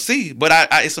think a C? But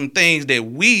it's some things that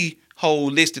we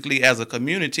holistically as a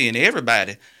community and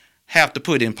everybody have to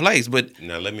put in place. But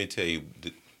now let me tell you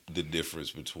the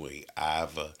difference between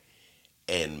Iva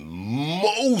and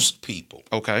most people.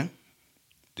 okay,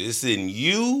 This in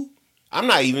you. I'm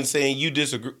not even saying you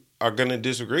are going to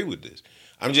disagree with this.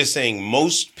 I'm just saying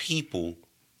most people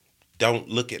don't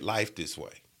look at life this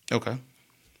way. okay,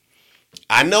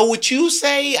 I know what you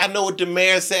say. I know what the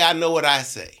mayor say. I know what I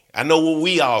say. I know what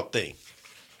we all think.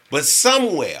 But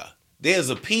somewhere there's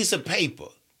a piece of paper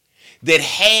that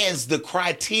has the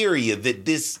criteria that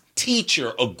this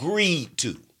teacher agreed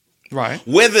to. right,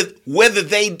 Whether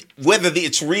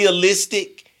it's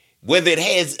realistic, whether it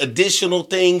has additional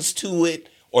things to it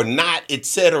or not,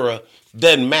 etc.,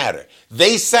 doesn't matter.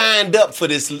 They signed up for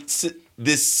this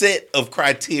set of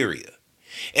criteria.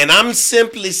 And I'm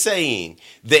simply saying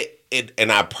that,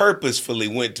 and I purposefully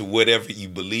went to whatever you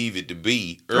believe it to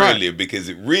be earlier, Right. because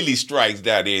it really strikes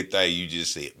down everything you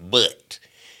just said. But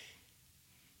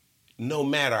no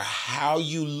matter how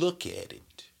you look at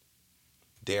it,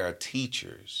 there are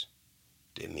teachers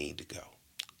that need to go.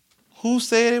 who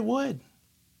said it would?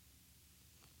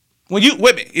 Wait a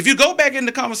minute, if you go back in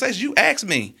the conversation, you asked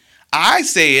me. I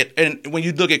said, and when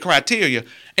you look at criteria,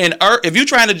 and if you're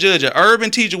trying to judge an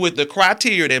urban teacher with the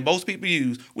criteria that most people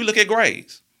use, we look at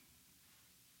grades.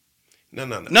 No.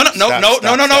 No.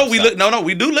 Stop.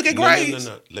 We do look at grades.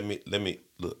 No. Let me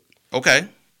look. Okay.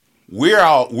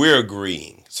 We're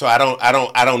agreeing. So I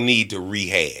don't need to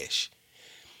rehash.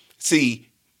 See,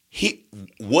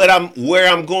 where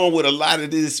I'm going with a lot of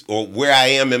this, or where I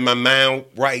am in my mind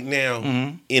right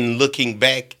now, in looking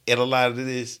back at a lot of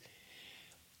this,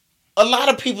 a lot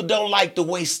of people don't like the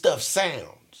way stuff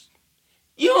sounds.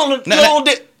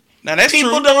 Now that's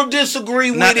people true. don't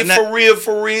disagree with it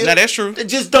for real. Now that's true. They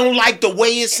just don't like the way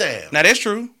it sounds. Now that's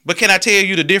true. But can I tell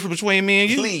you the difference between me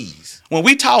and you? Please. When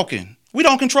we talking, we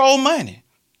don't control money.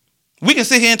 We can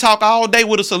sit here and talk all day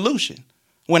with a solution.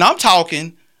 When I'm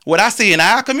talking, what I see in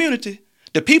our community,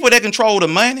 the people that control the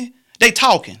money, they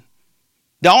talking.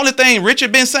 The only thing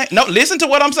Richard been saying, no, listen to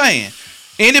what I'm saying.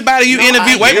 Anybody you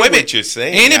interview, wait a minute. What you're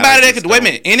saying. Anybody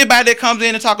that comes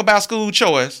in and talk about school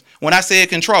choice, when I said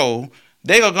control,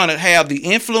 they are gonna have the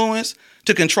influence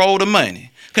to control the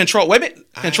money. Control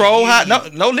how?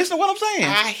 No. Listen to what I'm saying.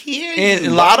 I hear And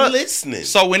you. a lot of listening.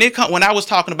 So when I was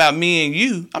talking about me and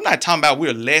you, I'm not talking about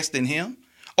we're less than him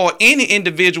or any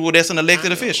individual that's an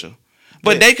elected official.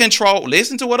 But they control.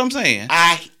 Listen to what I'm saying.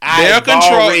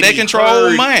 They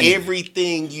control money.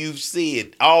 Everything you've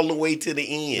said all the way to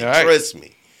the end. Right. Trust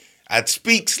me. I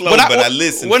speak slow, but I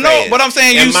listen fast. No, but I'm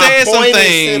saying you said some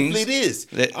things. Simply this,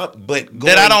 that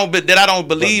I don't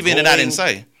believe in, and I didn't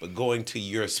say. But going to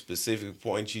your specific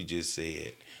point you just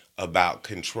said about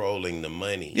controlling the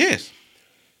money. Yes.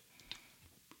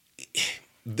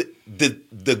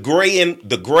 The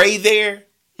gray there.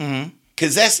 Mm-hmm.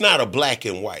 Because that's not a black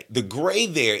and white. The gray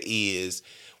there is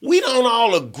we don't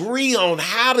all agree on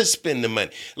how to spend the money.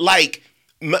 Like,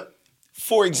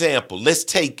 for example, let's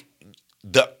take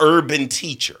the urban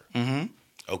teacher. Mm-hmm.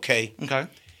 Okay? Okay.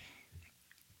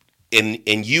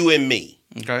 And you and me.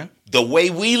 Okay. The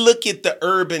way we look at the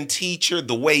urban teacher,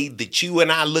 the way that you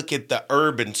and I look at the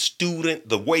urban student,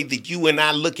 the way that you and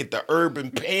I look at the urban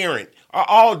parent are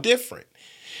all different.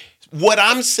 What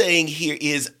I'm saying here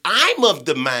is I'm of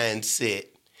the mindset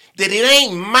that it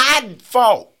ain't my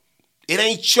fault. It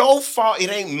ain't your fault.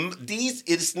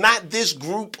 It's not this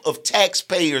group of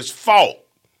taxpayers' fault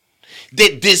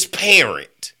that this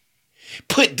parent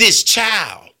put this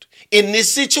child in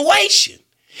this situation.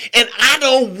 And I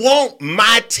don't want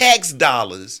my tax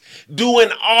dollars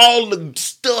doing all the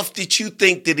stuff that you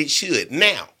think that it should.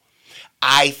 Now,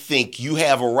 I think you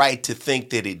have a right to think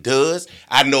that it does.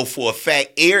 I know for a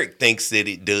fact Eric thinks that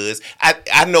it does.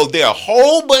 I know there are a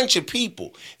whole bunch of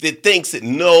people that thinks that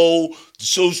no,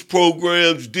 social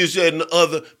programs, this, that, and the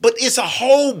other. But it's a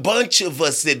whole bunch of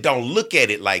us that don't look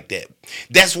at it like that.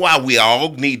 That's why we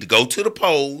all need to go to the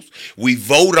polls. We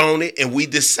vote on it and we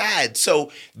decide.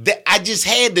 So I just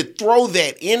had to throw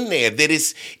that in there. That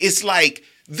it's like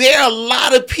there are a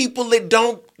lot of people that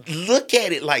don't look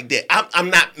at it like that. I'm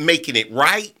not making it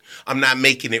right. I'm not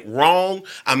making it wrong.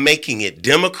 I'm making it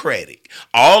democratic.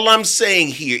 All I'm saying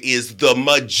here is the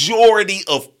majority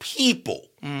of people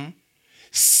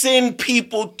send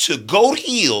people to Goat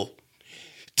Hill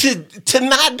to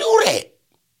not do that.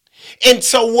 And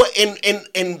so what?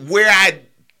 And where I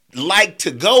like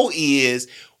to go is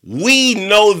we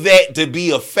know that to be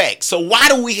a fact. So why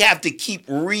do we have to keep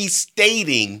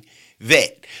restating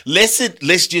that? Let's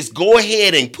just go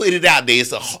ahead and put it out there.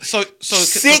 It's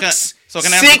six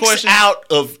can I ask a question?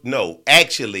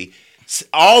 Actually,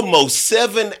 almost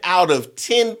 7 out of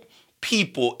 10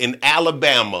 people in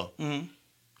Alabama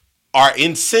are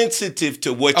insensitive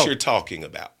to what you're talking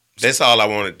about. That's all I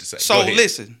wanted to say. So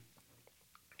listen,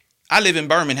 I live in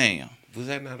Birmingham. Was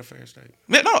that not a fair statement?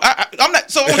 No, I'm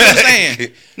not. So what I'm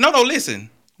saying? No. Listen,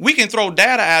 we can throw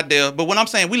data out there, but when I'm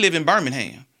saying we live in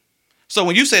Birmingham, so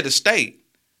when you say the state,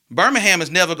 Birmingham is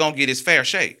never going to get its fair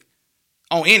shake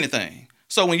on anything.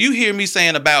 So when you hear me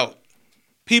saying about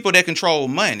people that control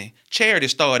money, charity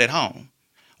start at home.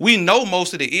 We know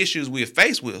most of the issues we're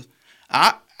faced with.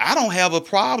 I don't have a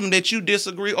problem that you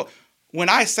disagree. When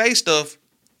I say stuff,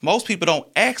 most people don't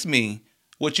ask me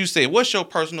what you said. What's your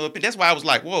personal opinion? That's why I was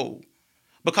like, whoa.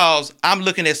 Because I'm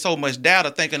looking at so much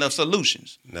data thinking of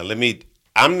solutions. Now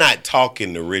I'm not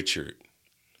talking to Richard.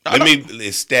 Let me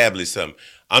establish something.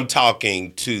 I'm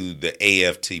talking to the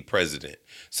AFT president.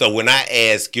 So when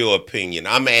I ask your opinion,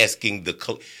 I'm asking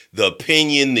the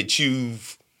opinion that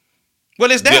you've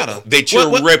it's data that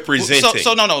you're representing.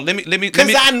 So no. Let me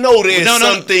because I know there's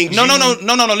some things. No.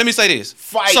 Let me say this.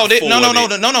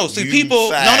 No. See, people.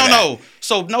 No.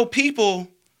 So people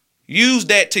use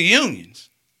that to unions.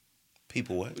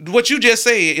 People what? What you just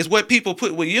said is what people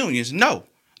put with unions. No,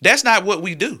 that's not what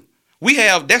we do.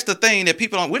 That's the thing that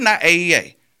people don't. We're not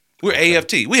AEA. We're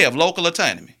AFT. We have local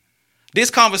autonomy. This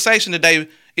conversation today,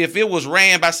 if it was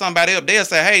ran by somebody else, they'll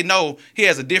say, hey, no, he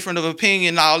has a different of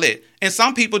opinion and all that. And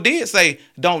some people did say,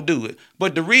 don't do it.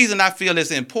 But the reason I feel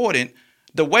it's important,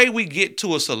 the way we get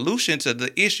to a solution to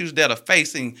the issues that are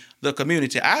facing the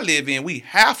community I live in, we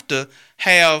have to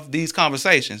have these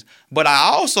conversations. But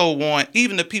I also want,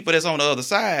 even the people that's on the other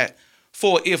side,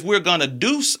 for if we're going to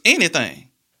do anything,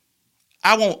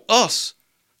 I want us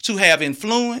to have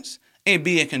influence and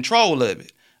be in control of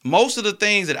it. Most of the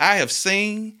things that I have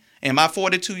seen in my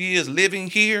 42 years living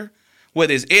here,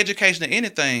 whether it's education or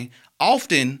anything,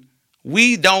 often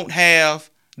we don't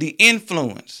have the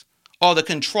influence or the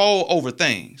control over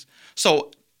things.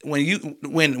 So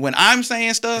when I'm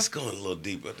saying stuff, it's going a little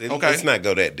deeper. Okay. Let's not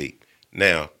go that deep.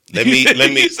 Now, let me.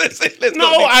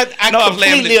 I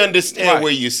completely understand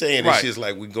where you're saying. It's just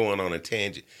like we're going on a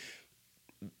tangent.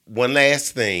 One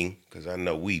last thing, because I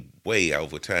know we way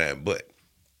over time, but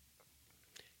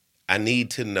I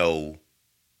need to know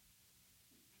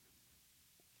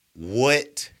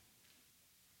what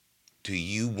do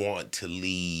you want to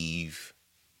leave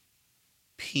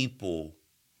people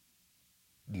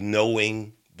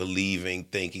knowing, believing,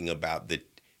 thinking about the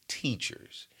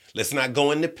teachers. Let's not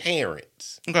go into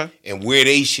parents and where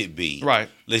they should be. Right.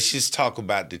 Let's just talk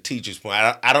about the teachers' point.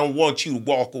 I don't want you to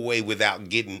walk away without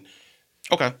getting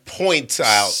points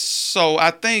out. So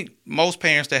I think most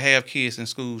parents that have kids in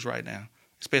schools right now,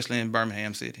 especially in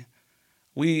Birmingham City,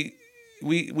 we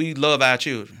love our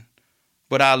children,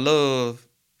 but our love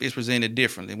is presented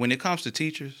differently. When it comes to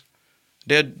teachers,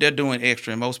 they're doing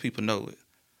extra, and most people know it.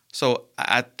 So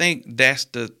I think that's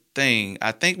the thing.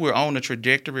 I think we're on a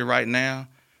trajectory right now.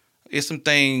 It's some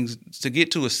things to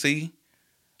get to a C,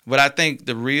 but I think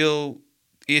the real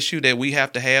issue that we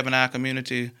have to have in our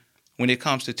community when it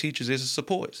comes to teachers is the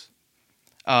supports.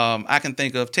 I can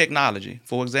think of technology,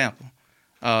 for example.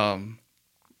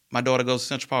 My daughter goes to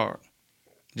Central Park.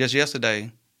 Just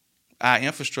yesterday, our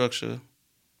infrastructure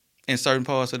in certain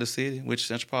parts of the city, which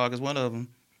Central Park is one of them,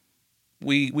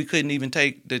 we couldn't even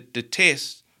take the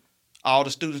test, all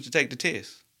the students to take the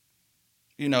test.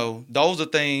 You know, those are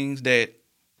things that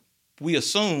we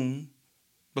assume,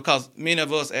 because many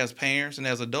of us as parents and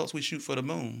as adults, we shoot for the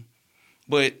moon.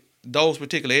 But those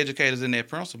particular educators and their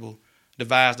principal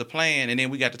devised a plan, and then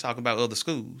we got to talk about other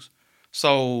schools.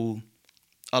 So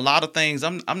a lot of things,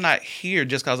 I'm not here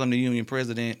just because I'm the union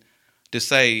president to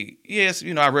say, yes,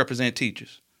 I represent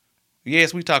teachers.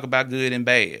 Yes, we talk about good and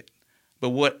bad.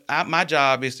 But my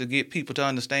job is to get people to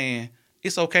understand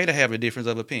it's okay to have a difference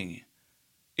of opinion.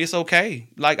 It's okay.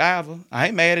 Like Ivor, I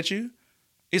ain't mad at you.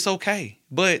 It's okay.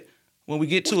 But when we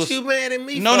get to you mad at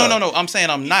me No. for? I'm saying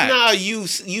I'm not. No,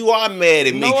 you are mad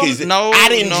at me because No, I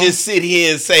didn't just sit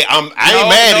here and say I ain't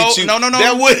mad at you. No.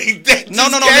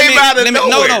 That came out of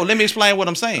nowhere. Let me explain what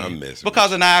I'm saying. I'm messing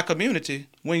because in our community,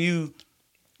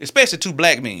 especially two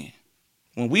black men,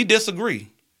 when we disagree,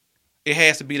 it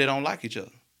has to be they don't like each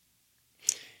other.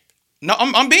 No,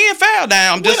 I'm being fair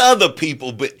now. I'm just other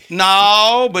people, but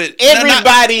but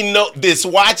everybody that's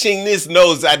watching this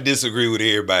knows I disagree with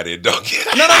everybody. No.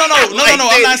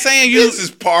 I'm not saying you. This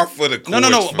is par for the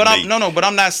course. But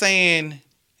I'm not saying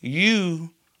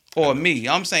you or me.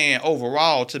 I'm saying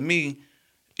overall. To me,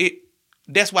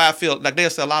 that's why I feel like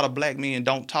there's a lot of black men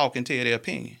don't talk and tell their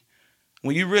opinion.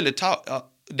 When you really talk,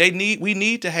 we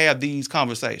need to have these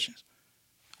conversations.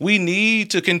 We need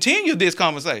to continue this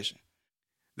conversation.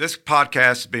 This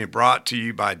podcast is being brought to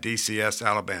you by DCS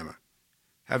Alabama.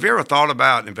 Have you ever thought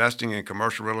about investing in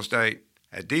commercial real estate?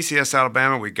 At DCS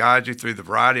Alabama, we guide you through the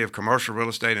variety of commercial real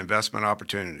estate investment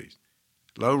opportunities.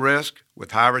 Low risk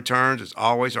with high returns is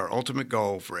always our ultimate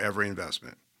goal for every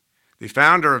investment. The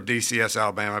founder of DCS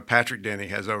Alabama, Patrick Denny,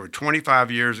 has over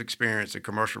 25 years' experience in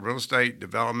commercial real estate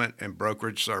development and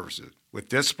brokerage services, with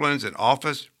disciplines in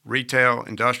office, retail,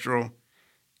 industrial,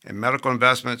 and medical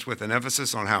investments, with an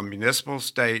emphasis on how municipal,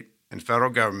 state, and federal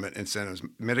government incentives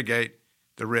mitigate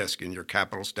the risk in your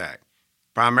capital stack.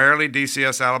 Primarily,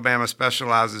 DCS Alabama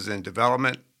specializes in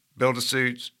development,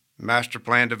 build-to-suits, master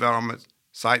plan development,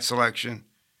 site selection,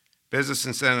 business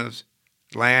incentives,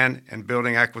 land and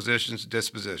building acquisitions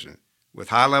disposition, with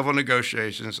high-level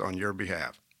negotiations on your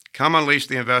behalf. Come unleash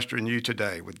the investor in you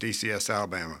today with DCS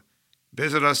Alabama.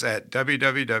 Visit us at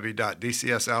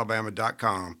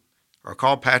www.dcsalabama.com or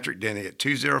call Patrick Denny at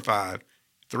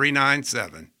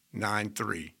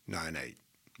 205-397-9398.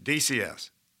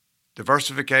 DCS,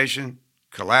 diversification,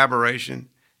 collaboration,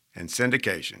 and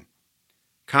syndication.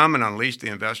 Come and unleash the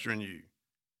investor in you.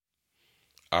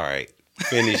 All right,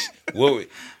 finish. What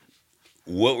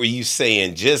were you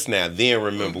saying just now? Then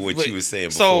remember what you were saying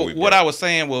before. So what I was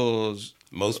saying was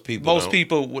most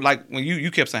people, like when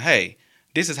you kept saying, "Hey,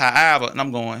 this is how Ivor," and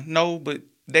I'm going, "No, but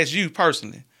that's you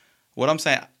personally." What I'm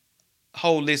saying,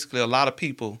 holistically, a lot of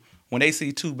people, when they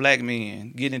see two black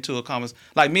men get into a conversation,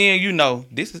 like me and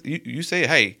this is you say,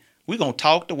 "Hey, we're gonna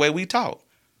talk the way we talk."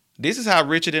 This is how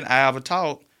Richard and Ivor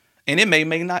talk, and it may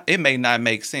not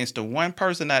make sense to one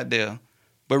person out there,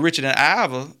 but Richard and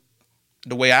Ivor,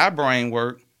 the way our brain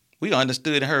work, we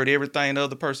understood and heard everything the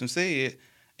other person said,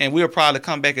 and we'll probably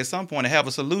come back at some point and have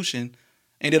a solution,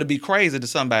 and it'll be crazy to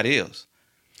somebody else.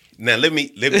 Now let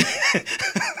me.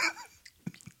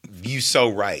 You so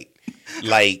right.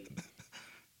 Like,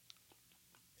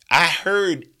 I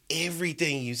heard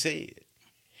everything you said.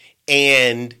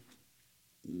 And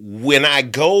when I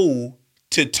go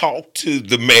to talk to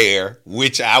the mayor,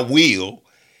 which I will,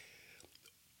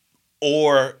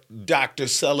 or Dr.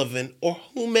 Sullivan or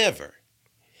whomever,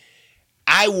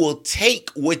 I will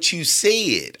take what you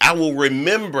said. I will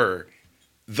remember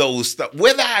those stuff.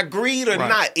 Whether I agreed or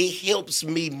not, it helps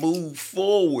me move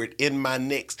forward in my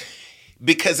next...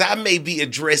 Because I may be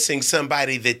addressing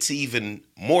somebody that's even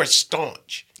more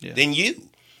staunch than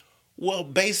you. Well,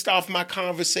 based off my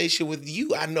conversation with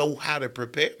you, I know how to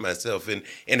prepare myself and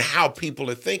how people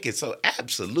are thinking. So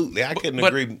absolutely, I couldn't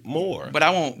agree more. But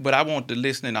I want the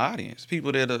listening audience,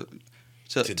 people that are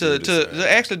to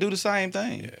actually do the same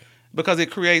thing, because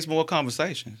it creates more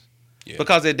conversations. Yeah.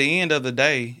 Because at the end of the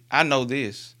day, I know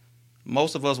this: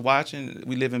 most of us watching,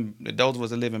 those of us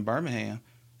that live in Birmingham,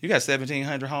 you got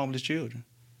 1,700 homeless children.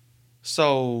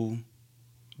 So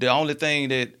the only thing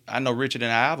that I know Richard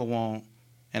and I ever want,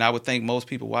 and I would think most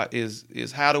people watch,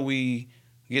 is how do we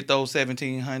get those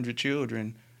 1,700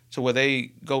 children to where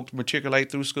they go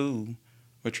matriculate through school,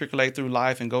 matriculate through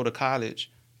life, and go to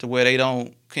college, to where they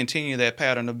don't continue that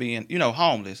pattern of being,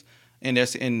 homeless in their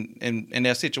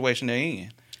situation they're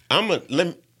in. I'm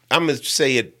gonna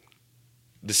say it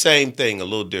the same thing a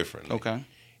little differently. Okay.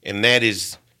 And that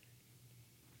is,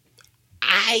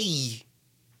 I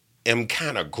am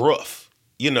kind of gruff,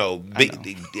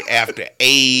 after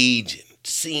age and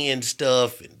seeing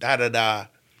stuff and da-da-da.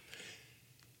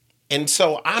 And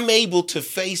so I'm able to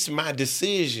face my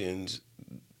decisions,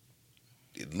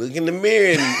 look in the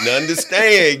mirror and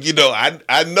understand,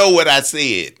 I know what I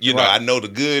said. Right. I know the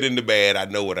good and the bad. I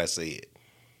know what I said.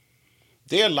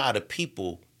 There are a lot of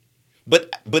people,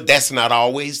 but that's not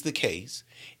always the case.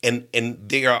 And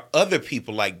there are other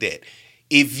people like that.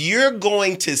 If you're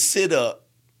going to sit up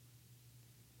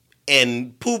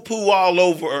and poo-poo all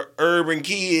over urban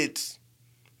kids,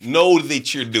 know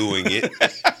that you're doing it.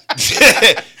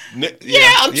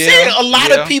 I'm saying a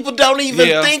lot of people don't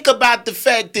even think about the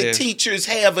fact that teachers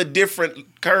have a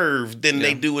different curve than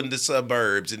they do in the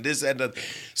suburbs and this and that.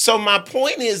 So my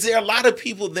point is, there are a lot of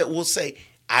people that will say,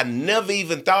 I never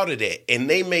even thought of that. And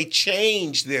they may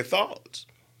change their thoughts.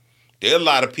 There are a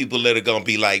lot of people that are going to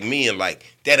be like me and like,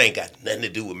 that ain't got nothing to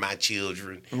do with my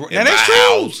children and my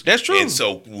house. That's true. And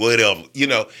so whatever,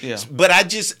 Yeah. But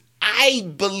I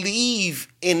believe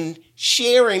in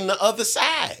sharing the other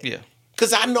side. Yeah.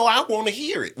 Because I know I want to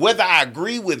hear it. Whether I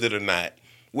agree with it or not,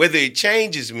 whether it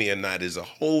changes me or not is a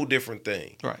whole different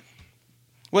thing. Right.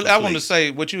 Well, I want to say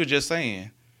what you were just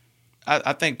saying.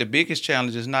 I think the biggest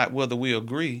challenge is not whether we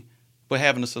agree, but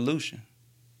having a solution.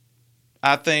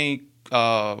 I think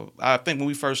when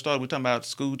we first started, we were talking about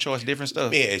school choice, different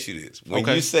stuff. Let me ask you this. When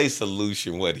you say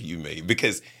solution, what do you mean?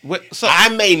 Because I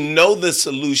may know the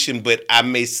solution, but I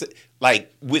may say,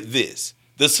 like with this,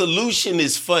 the solution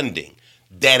is funding.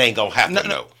 That ain't going to happen,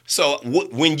 no. So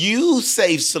when you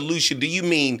say solution, do you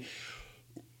mean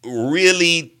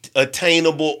really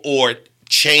attainable or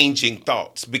changing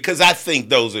thoughts? Because I think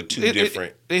those are two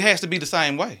different. It has to be the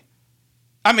same way.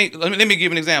 I mean, let me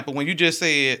give an example. When you just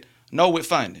said no with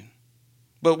funding,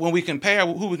 but when we compare,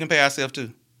 who we compare ourselves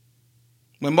to?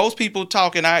 When most people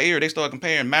talk in our area, they start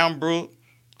comparing Mountain Brook,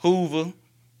 Hoover.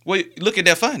 Well, look at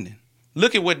their funding.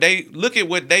 Look at what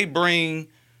they bring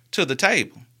to the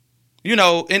table.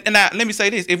 And now, let me say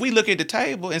this. If we look at the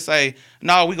table and say,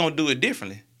 no, we're going to do it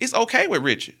differently, it's okay with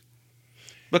Richard.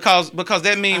 Because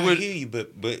that means I hear you,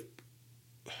 but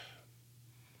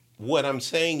what I'm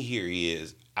saying here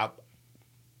is,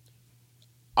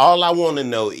 all I want to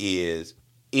know is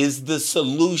the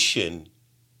solution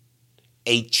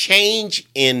a change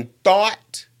in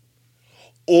thought,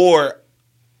 or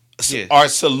are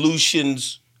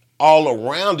solutions all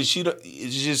around it?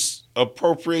 It's just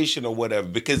appropriation or whatever.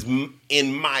 Because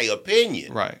in my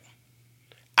opinion, right,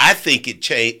 I think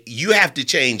you have to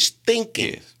change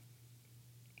thinking. Yes.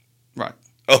 Right.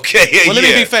 Okay. Well, let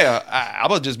me be fair. I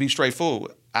will just be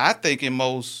straightforward. I think in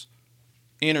most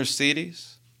inner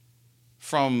cities,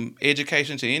 from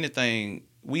education to anything,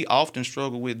 we often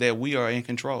struggle with that we are in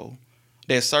control.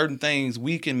 There's certain things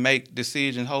we can make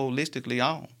decisions holistically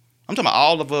on. I'm talking about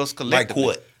all of us collectively.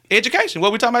 Like what? Education.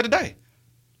 What we talking about today?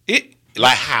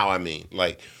 Like how? I mean,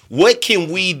 like what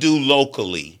can we do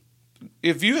locally?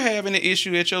 If you're having an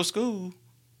issue at your school,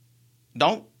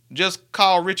 don't just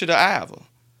call Richard or Ivor.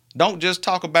 Don't just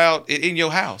talk about it in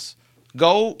your house.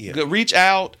 Go reach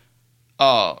out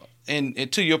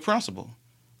and to your principal.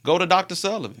 Go to Dr.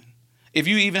 Sullivan. If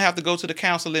you even have to go to the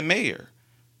council and mayor,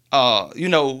 because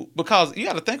you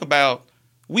got to think about,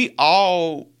 we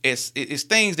all, it's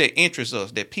things that interest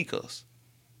us, that pique us.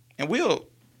 And we'll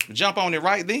jump on it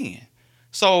right then.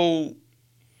 So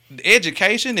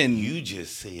education and... You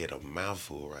just said a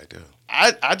mouthful right there.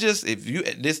 I just, if you,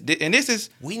 this is...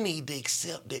 We need to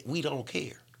accept that we don't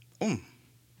care.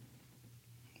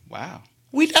 Wow.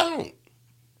 We don't.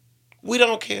 We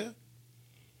don't care.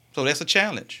 So that's a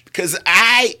challenge. Because we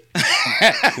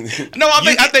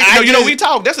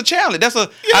talk. That's a challenge. I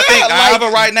think Ivor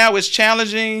right now is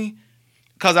challenging.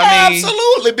 Because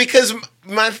absolutely. Because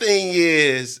my thing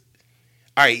is,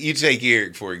 all right, you take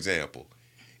Eric for example.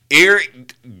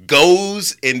 Eric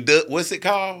goes and does, what's it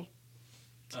called?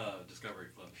 Discovery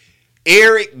Club.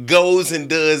 Eric goes and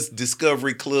does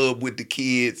Discovery Club with the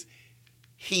kids.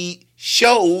 He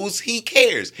shows he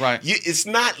cares. Right. It's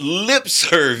not lip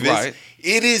service. Right.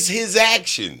 It is his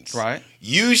actions. Right.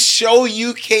 You show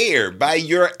you care by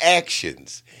your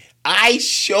actions. I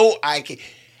show I care.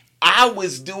 I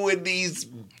was doing these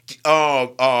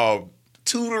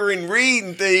tutoring,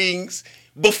 reading things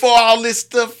before all this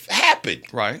stuff happened.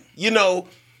 Right. You know,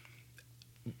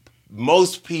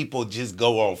 most people just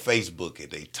go on Facebook and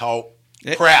they talk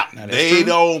crap. They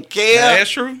don't care. Now,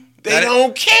 that's true. They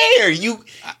don't care. You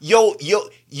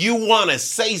want to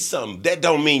say something. That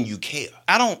don't mean you care.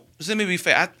 I don't. Let me be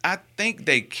fair. I think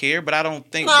they care, but I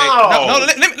don't think. No.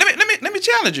 Let me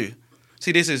challenge you.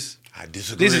 See, I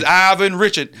disagree. This is Ivan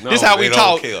Richard. No, this is how we they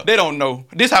talk. don't care. They don't know.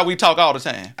 This is how we talk all the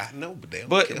time. I know, but they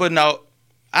don't care. But no,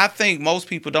 I think most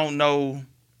people don't know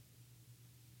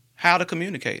how to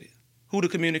communicate it. Who to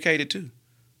communicate it to.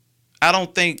 I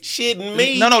don't think. Shitting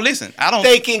me. No, listen. I don't.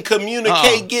 They can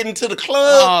communicate getting to the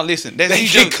club. Listen. They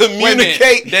can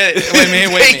communicate.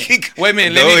 Wait a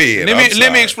minute.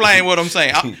 Let me explain what I'm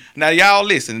saying. Now, y'all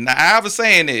listen. Now, Iva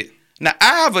saying it. Now,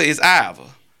 Iva is Iva,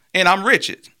 and I'm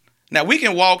Richard. Now, we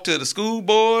can walk to the school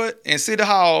board and City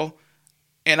Hall,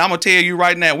 and I'm going to tell you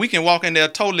right now, we can walk in there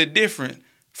totally different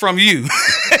from you.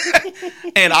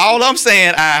 And all I'm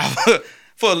saying, Iva,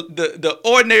 for the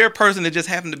ordinary person that just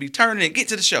happened to be turning and get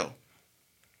to the show,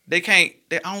 I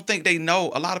don't think they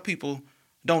know. A lot of people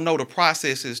don't know the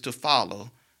processes to follow.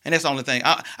 And that's the only thing.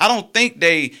 I don't think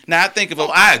they. Now I think of.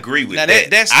 I agree with that.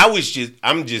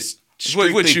 I'm just.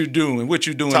 What you doing? What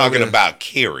you doing? Talking about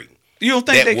caring. You don't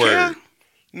think they care?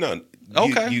 No.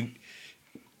 Okay. You,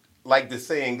 like the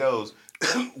saying goes,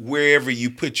 wherever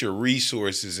you put your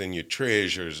resources and your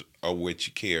treasures are what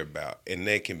you care about, and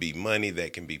that can be money.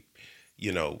 That can be,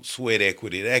 sweat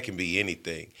equity. That can be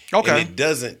anything. Okay. And it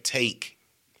doesn't take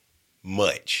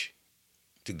much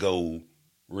to go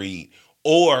read,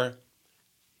 or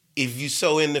if you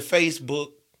so in the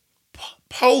Facebook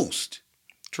post.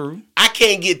 True. I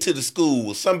can't get to the school.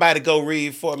 Will somebody go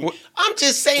read for me? I'm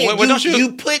just saying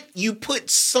you put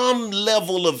some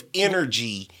level of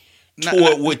energy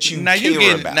toward what you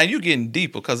care about. Now you're getting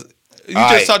deeper because you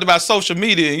just talked about social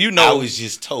media and I was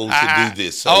just told to do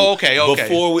this. So okay.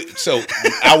 So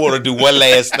I want to do one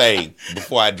last thing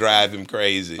before I drive him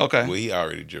crazy. Okay. Well, he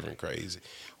already driven crazy.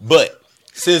 But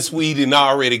since we done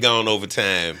already gone over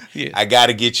time, I got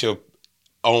to get you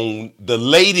on the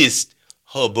latest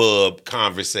hubbub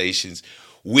conversations,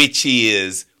 which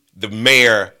is the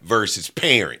mayor versus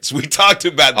parents. We talked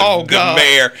about the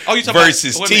mayor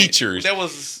versus teachers. That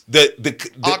was the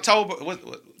October.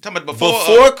 Talking about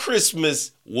before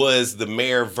Christmas was the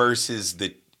mayor versus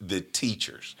the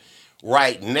teachers.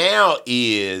 Right now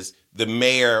is the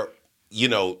mayor,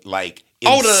 like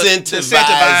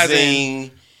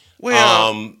incentivizing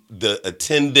the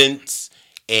attendance.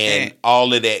 And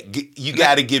all of that. You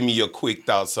got to give me your quick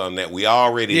thoughts on that. We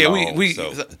already know.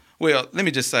 Well, let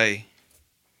me just say,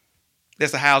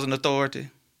 that's the housing authority.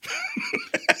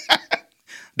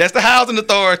 That's the housing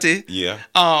authority. Yeah.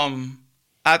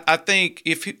 I think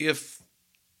if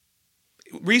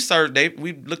research,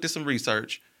 we looked at some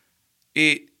research,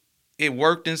 it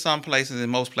worked in some places, in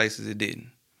most places it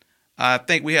didn't. I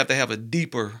think we have to have a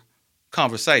deeper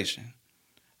conversation.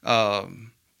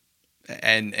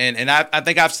 And I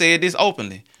think I've said this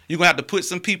openly. You're going to have to put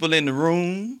some people in the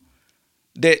room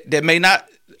that may not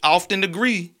often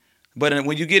agree, but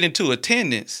when you get into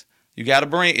attendance, you got to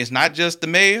bring, it's not just the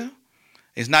mayor,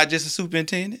 it's not just the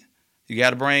superintendent. You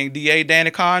got to bring DA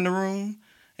Danny Carr in the room,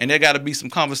 and there got to be some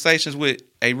conversations with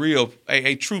a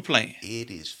true plan. It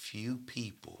is few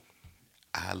people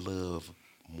I love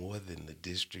more than the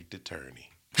district attorney.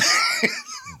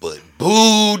 But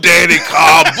boo, Danny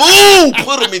Carr, boo!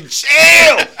 Put him in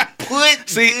jail. Put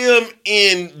him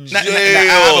in jail.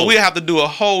 Now, we have to do a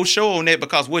whole show on that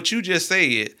because what you just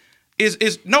said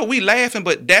is no, we laughing,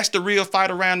 but that's the real fight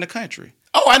around the country.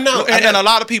 Oh, I know. And a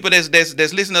lot of people that's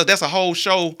listening to us, that's a whole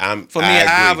show for me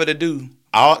and Iva to do.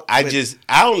 I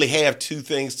only have two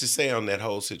things to say on that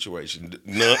whole situation.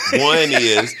 One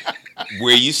is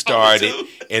where you started,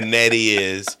 and that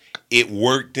is it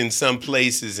worked in some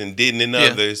places and didn't in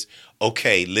others.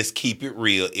 Okay, let's keep it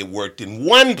real. It worked in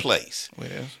one place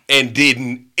and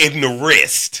didn't in the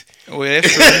rest. Well,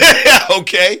 that's true.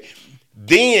 Okay.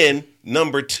 Then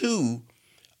number two,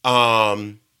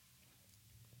 the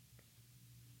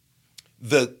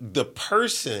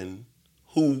person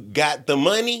who got the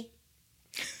money,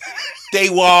 their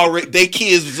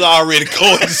kids was already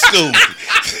going to school.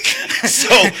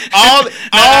 So all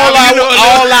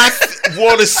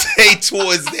want to say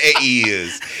towards that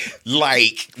is,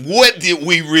 like, what did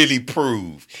we really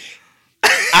prove?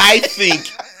 I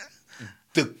think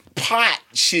the pot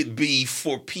should be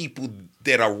for people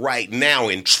that are right now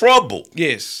in trouble.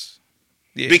 Yes.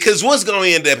 Because what's going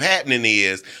to end up happening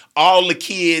is all the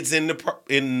kids in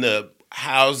the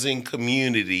housing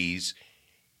communities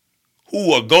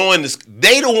who are going to,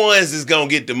 they the ones that's going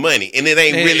to get the money, and it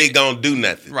ain't really going to do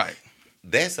nothing. Right.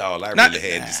 That's all I really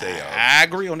had to say. I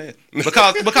agree on that.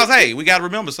 Because hey, we got to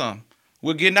remember something.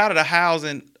 We're getting out of the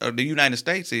housing, or the United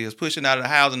States is pushing out of the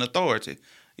housing authority.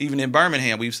 Even in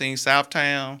Birmingham, we've seen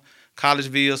Southtown,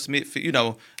 Collegeville,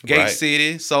 Smithfield, Gate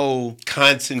City. So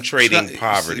concentrating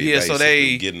poverty. Yeah, so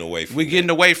we're getting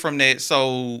away from that.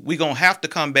 So we're gonna have to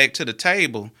come back to the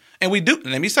table, and we do.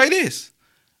 Let me say this: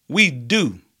 we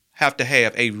do have to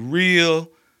have a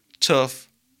real tough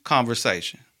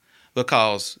conversation,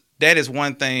 because that is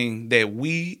one thing that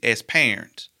we as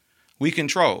parents, we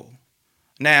control.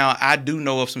 Now, I do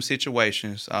know of some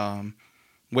situations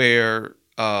where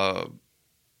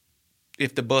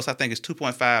if the bus, I think it's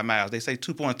 2.5 miles, they say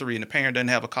 2.3 and the parent doesn't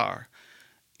have a car.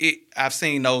 I've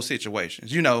seen those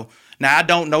situations. Now I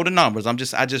don't know the numbers.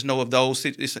 I just know of those.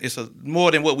 It's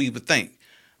more than what we would think.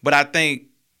 But I think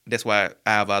that's why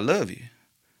I love you.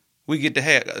 We get to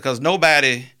have, because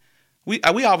nobody, we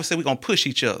obviously we're going to push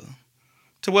each other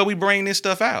to where we bring this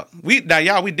stuff out. We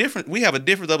different. We have a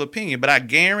difference of opinion, but I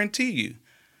guarantee you,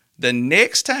 the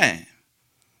next time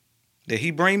that he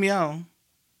bring me on,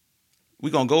 we're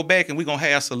going to go back and we're going to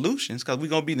have solutions, because we're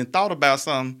going to be thought about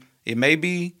something. It may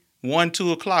be 1,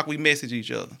 2 o'clock, we message each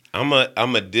other. I'm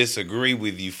a disagree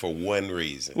with you for one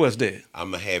reason. What's that? I'm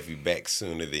going to have you back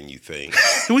sooner than you think.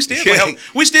 we still going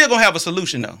to have a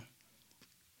solution, though.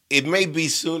 It may be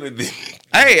sooner than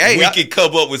we can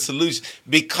come up with solutions,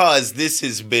 because this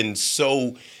has been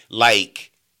so,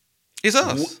 like... It's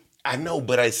us. I know,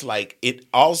 but it's like, it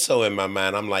also in my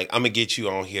mind, I'm like, I'm going to get you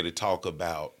on here to talk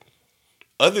about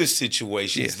other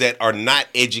situations that are not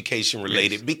education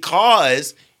related,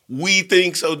 because we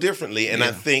think so differently. And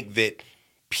I think that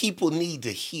people need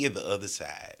to hear the other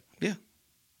side.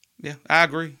 Yeah, I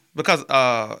agree. Because,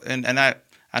 and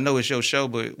I know it's your show,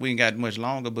 but we ain't got much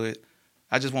longer, but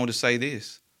I just wanted to say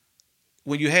this.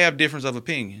 When you have difference of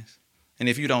opinions, and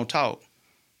if you don't talk,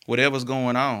 whatever's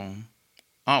going on,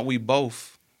 aren't we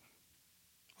both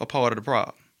a part of the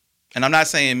problem? And I'm not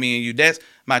saying me and you. That's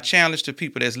my challenge to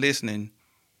people that's listening.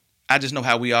 I just know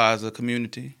how we are as a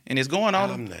community, and it's going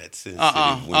on. I'm not sensitive.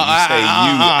 When you say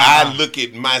I look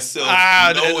at myself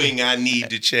knowing I need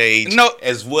to change,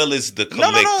 as well as the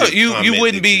collective. You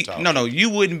wouldn't be you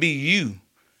wouldn't be you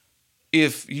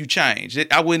if you change.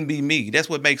 I wouldn't be me. That's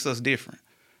what makes us different,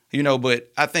 But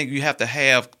I think you have to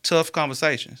have tough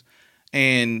conversations,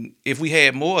 and if we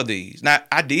had more of these, now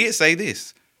I did say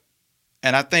this,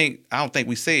 and I don't think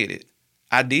we said it.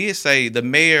 I did say the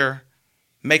mayor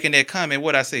making that comment,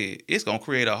 what I said, it's gonna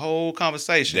create a whole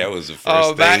conversation. That was the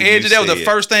first thing you said. That was the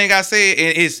first thing I said,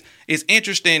 and it's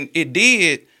interesting. It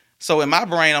did. So in my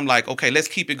brain, I'm like, okay, let's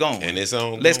keep it going. And it's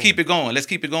on. Let's keep it going. Let's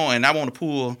keep it going. And I want to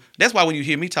pull. That's why when you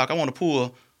hear me talk, I want to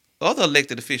pull other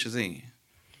elected officials in.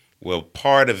 Well,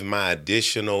 part of my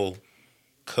additional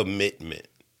commitment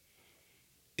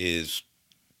is,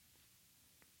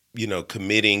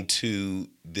 committing to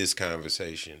this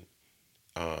conversation.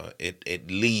 At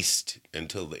least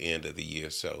until the end of the year.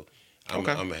 So I'm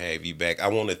going to have you back. I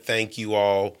want to thank you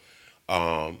all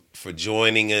for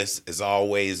joining us. As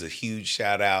always, a huge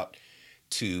shout out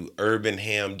to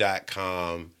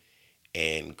urbanham.com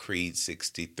and Creed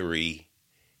 63.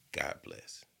 God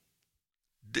bless.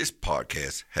 This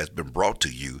podcast has been brought to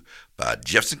you by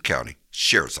Jefferson County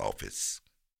Sheriff's Office.